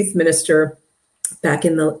was a youth minister back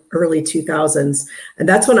in the early 2000s. And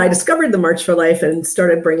that's when I discovered the March for Life and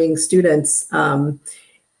started bringing students.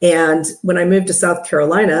 And when I moved to South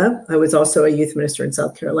Carolina, I was also a youth minister in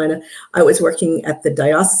South Carolina. I was working at the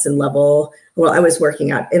diocesan level. Well, I was working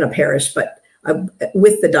in a parish, but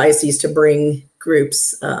with the diocese to bring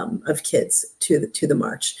groups of kids to the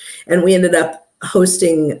march. And we ended up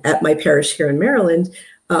hosting at my parish here in Maryland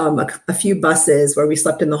a few buses where we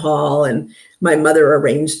slept in the hall, and my mother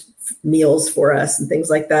arranged meals for us and things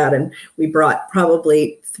like that. And we brought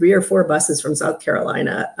probably 3 or 4 buses from South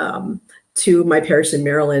Carolina to my parish in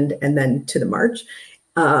Maryland and then to the march.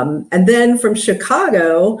 And then from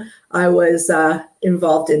Chicago, I was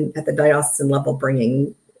involved at the diocesan level,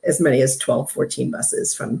 bringing as many as 12, 14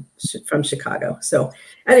 buses from Chicago. So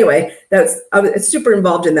anyway, I was super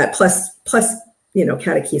involved in that, plus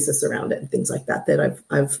catechesis around it and things like that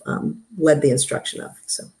I've led the instruction of.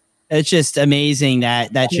 So it's just amazing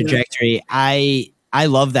that trajectory. I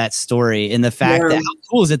love that story, and the fact that how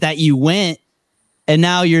cool is it that you went and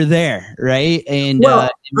now you're there, right? And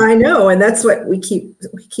I know, and that's what we keep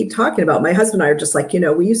talking about. My husband and I are just like,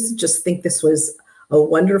 we used to just think this was a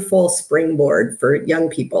wonderful springboard for young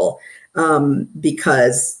people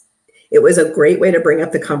because it was a great way to bring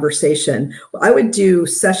up the conversation. I would do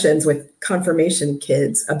sessions with confirmation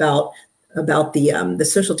kids about the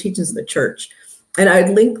social teachings of the church. And I'd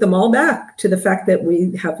link them all back to the fact that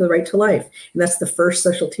we have the right to life. And that's the first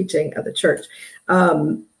social teaching of the church.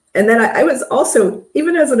 And then I was also,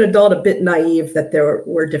 even as an adult, a bit naive that there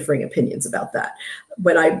were differing opinions about that.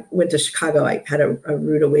 When I went to Chicago, I had a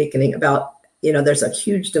rude awakening about, there's a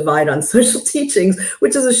huge divide on social teachings,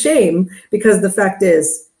 which is a shame, because the fact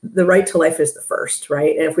is the right to life is the first,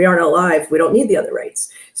 right? And if we aren't alive, we don't need the other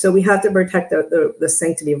rights. So we have to protect the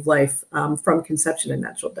sanctity of life from conception and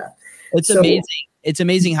natural death. It's amazing. It's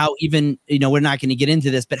amazing how even, we're not going to get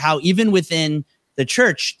into this, but how even within the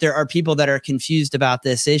church, there are people that are confused about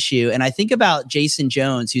this issue. And I think about Jason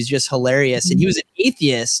Jones, who's just hilarious. And he was an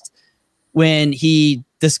atheist when he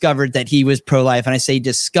discovered that he was pro-life. And I say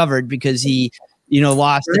discovered because he,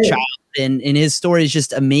 lost a child, and his story is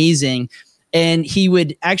just amazing. And he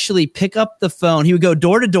would actually pick up the phone. He would go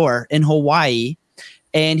door to door in Hawaii,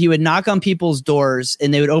 and he would knock on people's doors,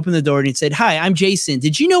 and they would open the door, and he'd say, "Hi, I'm Jason.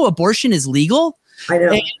 Did you know abortion is legal?" I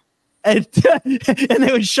know. And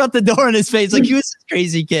they would shut the door in his face. Like, he was this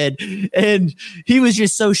crazy kid. And he was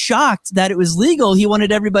just so shocked that it was legal. He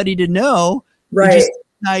wanted everybody to know. Right. Just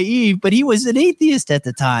naive, but he was an atheist at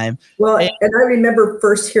the time. Well, and I remember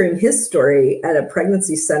first hearing his story at a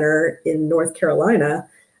pregnancy center in North Carolina,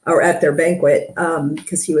 or at their banquet,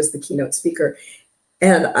 because he was the keynote speaker.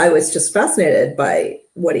 And I was just fascinated by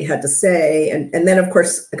what he had to say. And then, of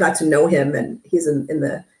course, I got to know him, and he's in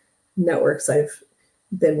the networks I've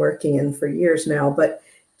been working in for years now. But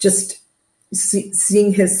just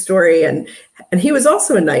seeing his story, and he was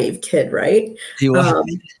also a naive kid, right? He was.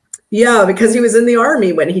 Yeah, because he was in the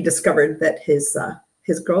Army when he discovered that his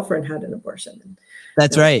girlfriend had an abortion.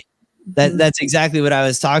 That's right. That's exactly what I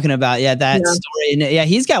was talking about. Yeah, that story. And yeah,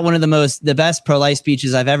 he's got one of the best pro-life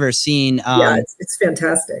speeches I've ever seen. It's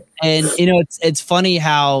fantastic. And it's funny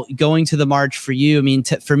how going to the march for you. I mean,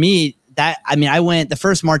 for me, the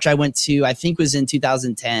first march I went to, I think, was in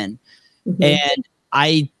 2010, and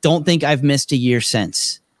I don't think I've missed a year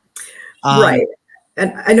since. Right.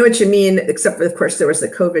 And I know what you mean, except for, of course, there was the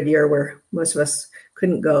COVID year where most of us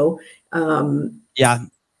couldn't go. Yeah.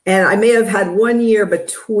 And I may have had 1 year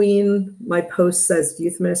between my posts as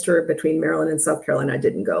youth minister between Maryland and South Carolina. I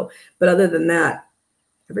didn't go. But other than that,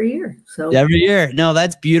 every year. So every year. No,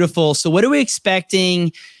 that's beautiful. So what are we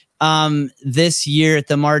expecting this year at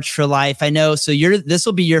the March for Life? I know. So this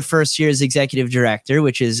will be your first year as executive director,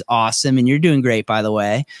 which is awesome. And you're doing great, by the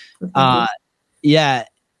way. Yeah.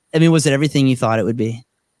 I mean, was it everything you thought it would be?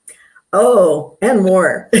 Oh, and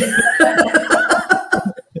more.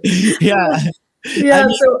 Yeah.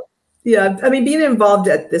 Yeah. I mean, being involved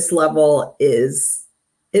at this level it's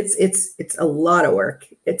a lot of work.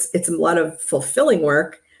 It's a lot of fulfilling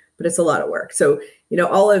work, but it's a lot of work. So,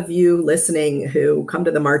 all of you listening who come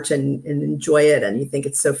to the march and enjoy it, and you think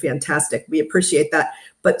it's so fantastic, we appreciate that.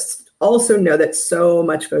 But also know that so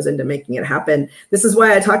much goes into making it happen. This is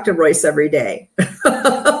why I talk to Royce every day,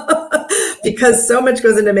 because so much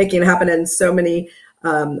goes into making it happen, and so many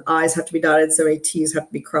I's have to be dotted, so many T's have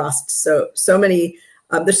to be crossed. So many.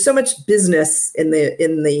 There's so much business in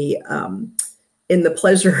the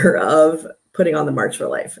pleasure of putting on the March for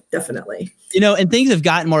Life. Definitely. And things have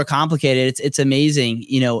gotten more complicated. It's amazing.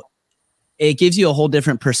 It gives you a whole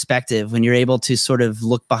different perspective when you're able to sort of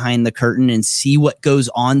look behind the curtain and see what goes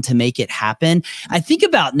on to make it happen. I think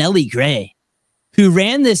about Nellie Gray, who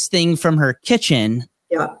ran this thing from her kitchen,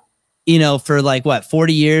 for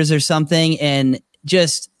 40 years or something. And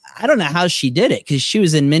just, I don't know how she did it, because she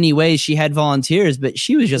was, in many ways, she had volunteers, but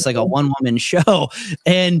she was just like a one-woman show.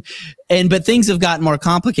 But things have gotten more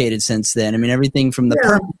complicated since then. I mean, everything from the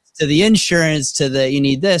permits to the insurance to the, you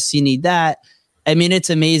need this, you need that. I mean, it's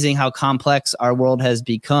amazing how complex our world has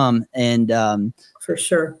become. And for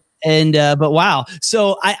sure. And but wow.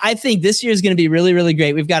 So I think this year is going to be really, really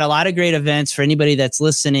great. We've got a lot of great events for anybody that's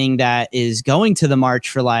listening that is going to the March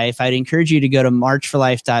for Life. I'd encourage you to go to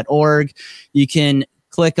marchforlife.org. You can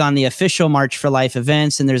click on the official March for Life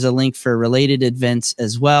events, and there's a link for related events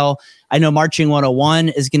as well. I know Marching 101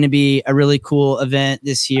 is going to be a really cool event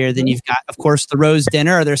this year. Then you've got, of course, the Rose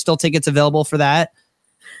Dinner. Are there still tickets available for that?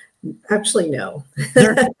 Actually, no.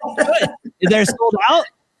 They're sold out?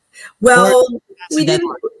 Well, we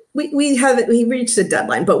reached a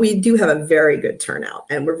deadline, but we do have a very good turnout,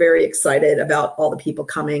 and we're very excited about all the people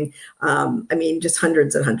coming. I mean, just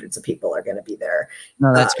hundreds and hundreds of people are going to be there.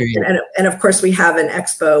 No, that's great. And of course, we have an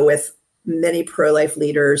expo with many pro-life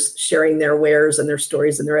leaders sharing their wares and their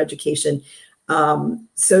stories and their education.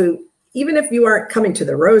 So even if you aren't coming to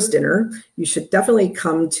the Rose Dinner, you should definitely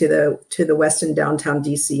come to the Westin Downtown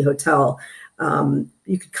DC Hotel.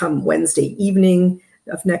 You could come Wednesday evening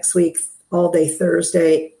of next week, all day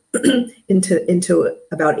Thursday into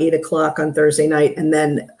about 8:00 on Thursday night, and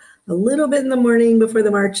then a little bit in the morning before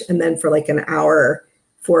the march, and then for like an hour,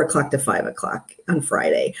 4:00 to 5:00 on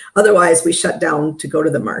Friday. Otherwise, we shut down to go to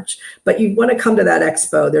the march. But you want to come to that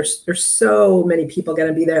expo. There's so many people going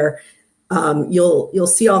to be there. You'll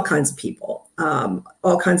see all kinds of people,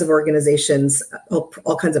 all kinds of organizations,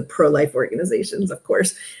 all kinds of pro-life organizations, of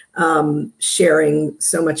course, sharing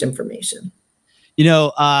so much information.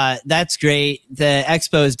 That's great. The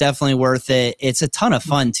expo is definitely worth it. It's a ton of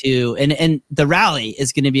fun too. And the rally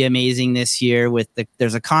is going to be amazing this year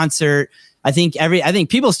there's a concert. I think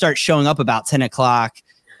people start showing up about 10 o'clock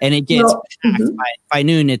and it gets packed. By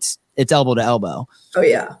noon. It's elbow to elbow. Oh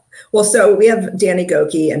yeah. Well, so we have Danny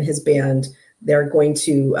Goki and his band. They're going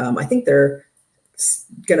to, I think they're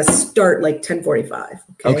going to start like 10:45.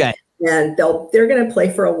 Okay. And they're going to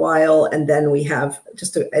play for a while. And then we have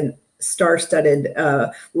just a star-studded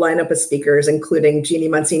lineup of speakers, including Jeannie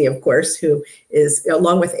Mancini, of course, who is,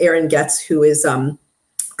 along with Aaron Getz, who is our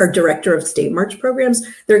director of state march programs.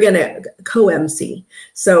 They're going to co-MC.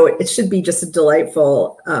 So it should be just a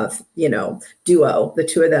delightful, duo, the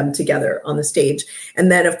two of them together on the stage.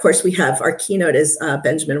 And then, of course, we have our keynote is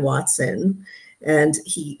Benjamin Watson. And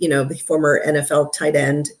he, the former NFL tight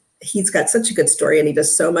end. He's got such a good story, and he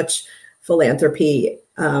does so much philanthropy,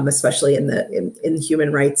 especially in the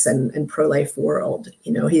human rights and pro-life world.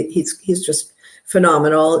 He's just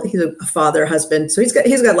phenomenal. He's a father, husband, so he's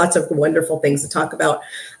got lots of wonderful things to talk about.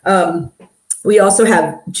 We also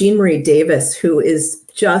have Jean Marie Davis, who is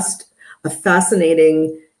just a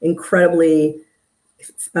fascinating, incredibly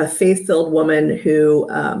faith-filled woman who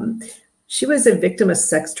she was a victim of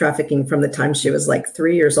sex trafficking from the time she was like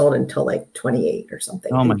 3 years old until like 28 or something.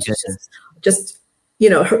 Oh my goodness! Just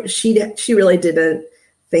she really didn't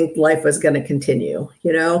think life was going to continue,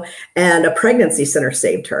 and a pregnancy center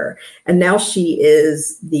saved her. And now she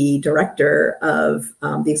is the director of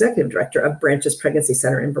the executive director of Branches Pregnancy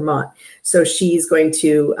Center in Vermont. So she's going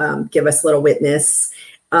to give us a little witness.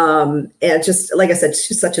 And just like I said,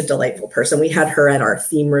 she's such a delightful person. We had her at our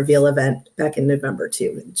theme reveal event back in November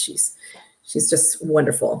too. And she's just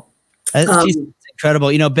wonderful. She's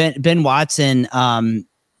incredible. Ben Watson,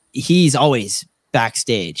 he's always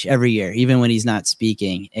backstage every year, even when he's not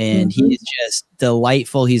speaking. And he's just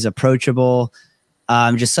delightful. He's approachable.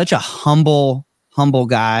 Just such a humble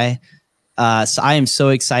guy. So I am so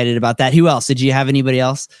excited about that. Who else? Did you have anybody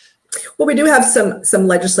else? Well, we do have some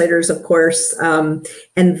legislators, of course. And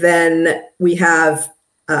then we have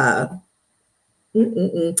Pastor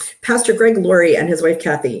Greg Laurie and his wife,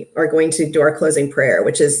 Kathy, are going to do our closing prayer,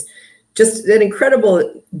 which is just an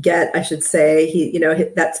incredible get, I should say.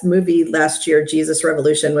 That movie last year, Jesus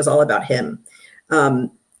Revolution, was all about him. And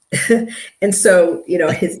so,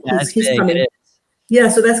 he's coming. Yeah,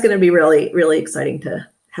 so that's going to be really, really exciting to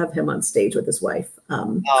have him on stage with his wife.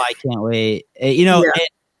 I can't wait.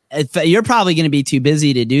 You're probably going to be too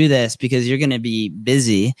busy to do this because you're going to be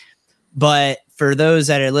busy. But for those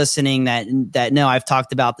that are listening that know, I've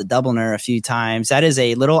talked about the Dubliner a few times. That is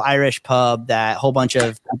a little Irish pub that a whole bunch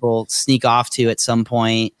of people sneak off to at some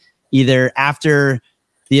point, either after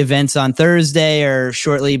the events on Thursday or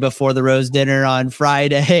shortly before the Rose Dinner on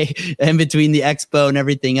Friday, in between the expo and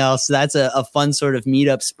everything else. So that's a fun sort of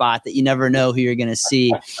meetup spot that you never know who you're going to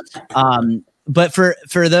see. But for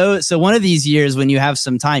those, so one of these years when you have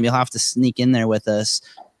some time, you'll have to sneak in there with us,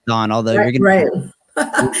 Dawn, although you're going to...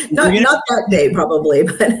 not that day probably,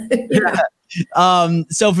 but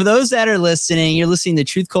so for those that are listening, you're listening to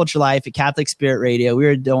Truth Culture Life at Catholic Spirit Radio. We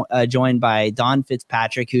are joined by Dawn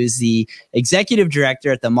Fitzpatrick, who is the executive director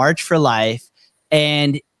at the March for Life.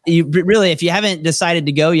 And really, if you haven't decided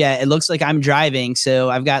to go yet, it looks like I'm driving, so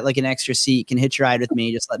I've got like an extra seat. Can hitch a ride with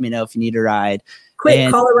me. Just let me know if you need a ride.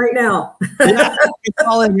 Quick, call it right now.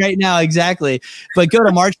 Call in right now, exactly. But go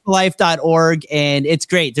to marchforlife.org, and it's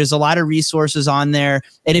great. There's a lot of resources on there.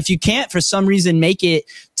 And if you can't, for some reason, make it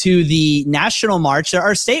to the national march, there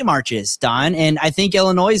are state marches, Don. And I think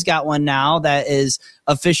Illinois got one now that is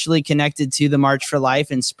officially connected to the March for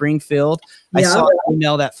Life in Springfield. Yeah. I saw an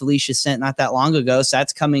email that Felicia sent not that long ago, so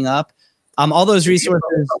that's coming up. All those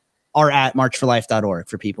resources are at marchforlife.org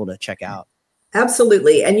for people to check out.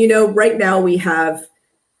 Absolutely. And, right now we have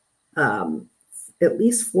at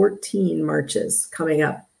least 14 marches coming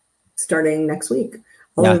up starting next week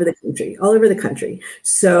all over the country.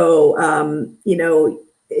 So,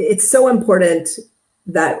 it's so important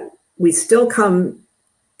that we still come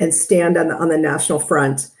and stand on the national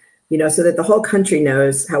front, so that the whole country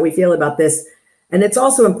knows how we feel about this. And it's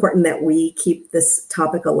also important that we keep this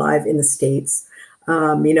topic alive in the states.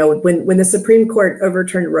 When the Supreme Court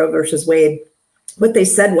overturned Roe versus Wade, what they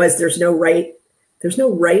said was there's no right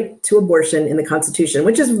to abortion in the Constitution,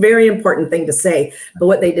 which is a very important thing to say. But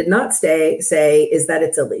what they did not say is that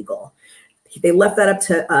it's illegal. They left that up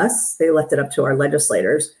to us. They left it up to our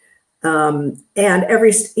legislators. And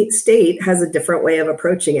every state has a different way of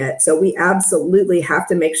approaching it. So we absolutely have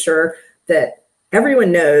to make sure that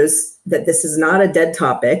everyone knows that this is not a dead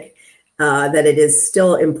topic, that it is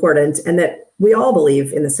still important, and that we all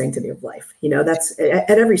believe in the sanctity of life. That's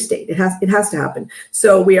at every state. It has to happen.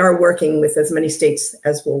 So we are working with as many states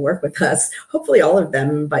as will work with us, hopefully all of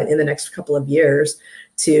them in the next couple of years,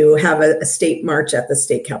 to have a state march at the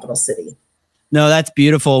state capital city. No, that's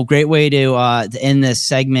beautiful. Great way to end this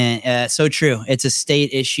segment. So true. It's a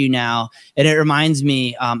state issue now. And it reminds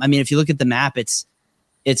me, if you look at the map, it's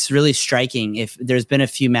really striking. If there's been a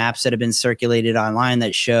few maps that have been circulated online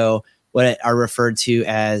that show what are referred to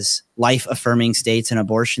as life affirming states and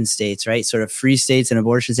abortion states, right? Sort of free states and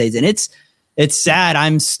abortion states. And it's sad.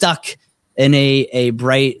 I'm stuck in a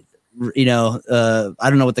bright, I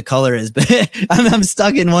don't know what the color is, but I'm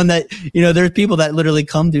stuck in one that, there's people that literally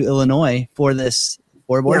come to Illinois for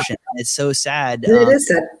abortion. Yeah. It's so sad. It is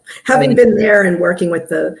sad. Having been there and working with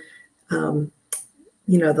the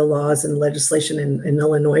laws and legislation in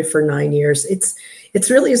Illinois for 9 years, it's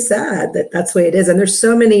really sad that that's the way it is. And there's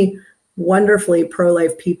so many wonderfully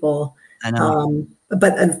pro-life people. I know.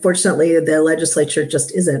 But unfortunately, the legislature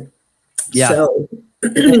just isn't. Yeah. So,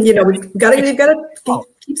 we've got to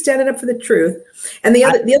keep standing up for the truth. And the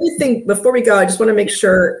other thing, before we go, I just want to make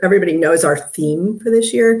sure everybody knows our theme for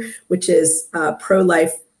this year, which is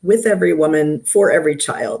pro-life with every woman, for every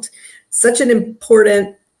child. Such an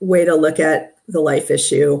important way to look at the life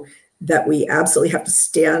issue that we absolutely have to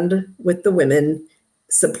stand with the women,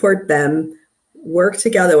 support them, work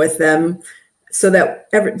together with them, so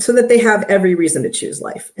that they have every reason to choose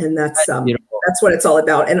life. And that's what it's all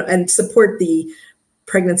about. And support the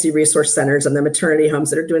pregnancy resource centers and the maternity homes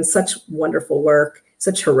that are doing such wonderful work,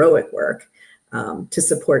 such heroic work, to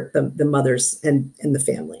support the mothers and the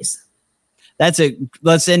families.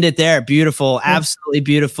 Let's end it there. Beautiful. Absolutely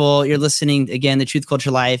beautiful. You're listening again, The Truth,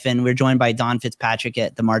 Culture, Life, and we're joined by Dawn Fitzpatrick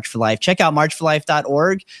at the March for Life. Check out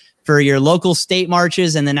marchforlife.org for your local state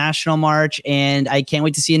marches and the national march. And I can't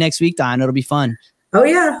wait to see you next week, Dawn. It'll be fun. Oh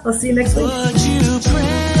yeah. I'll see you next week.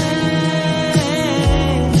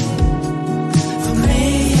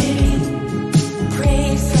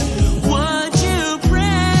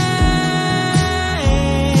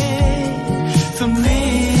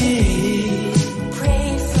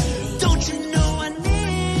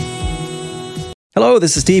 Hello,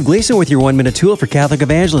 this is Steve Gleason with your 1-minute tool for Catholic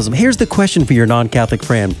evangelism. Here's the question for your non-Catholic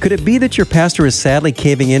friend. Could it be that your pastor is sadly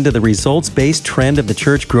caving into the results-based trend of the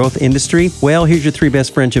church growth industry? Well, here's your 3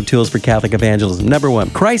 best friendship tools for Catholic evangelism. Number 1,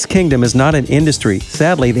 Christ's kingdom is not an industry.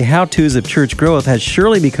 Sadly, the how-tos of church growth has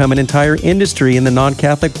surely become an entire industry in the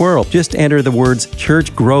non-Catholic world. Just enter the words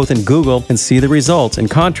church growth in Google and see the results. In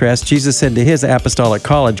contrast, Jesus said to his apostolic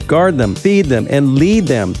college, guard them, feed them, and lead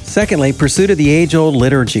them. Secondly, pursuit of the age-old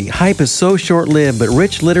liturgy. Hype is so short-lived, but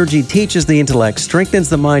rich liturgy teaches the intellect, strengthens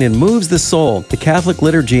the mind, and moves the soul. The Catholic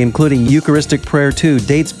liturgy, including Eucharistic prayer too,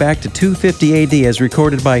 dates back to 250 AD as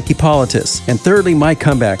recorded by Hippolytus. And thirdly, my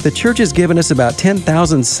comeback. The Church has given us about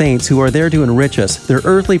 10,000 saints who are there to enrich us. Their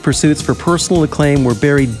earthly pursuits for personal acclaim were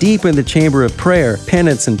buried deep in the chamber of prayer,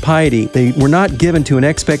 penance, and piety. They were not given to an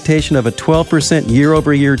expectation of a 12%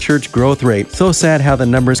 year-over-year church growth rate. So sad how the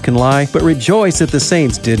numbers can lie, but rejoice that the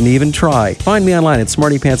saints didn't even try. Find me online at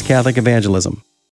Smarty Pants Catholic Evangelism.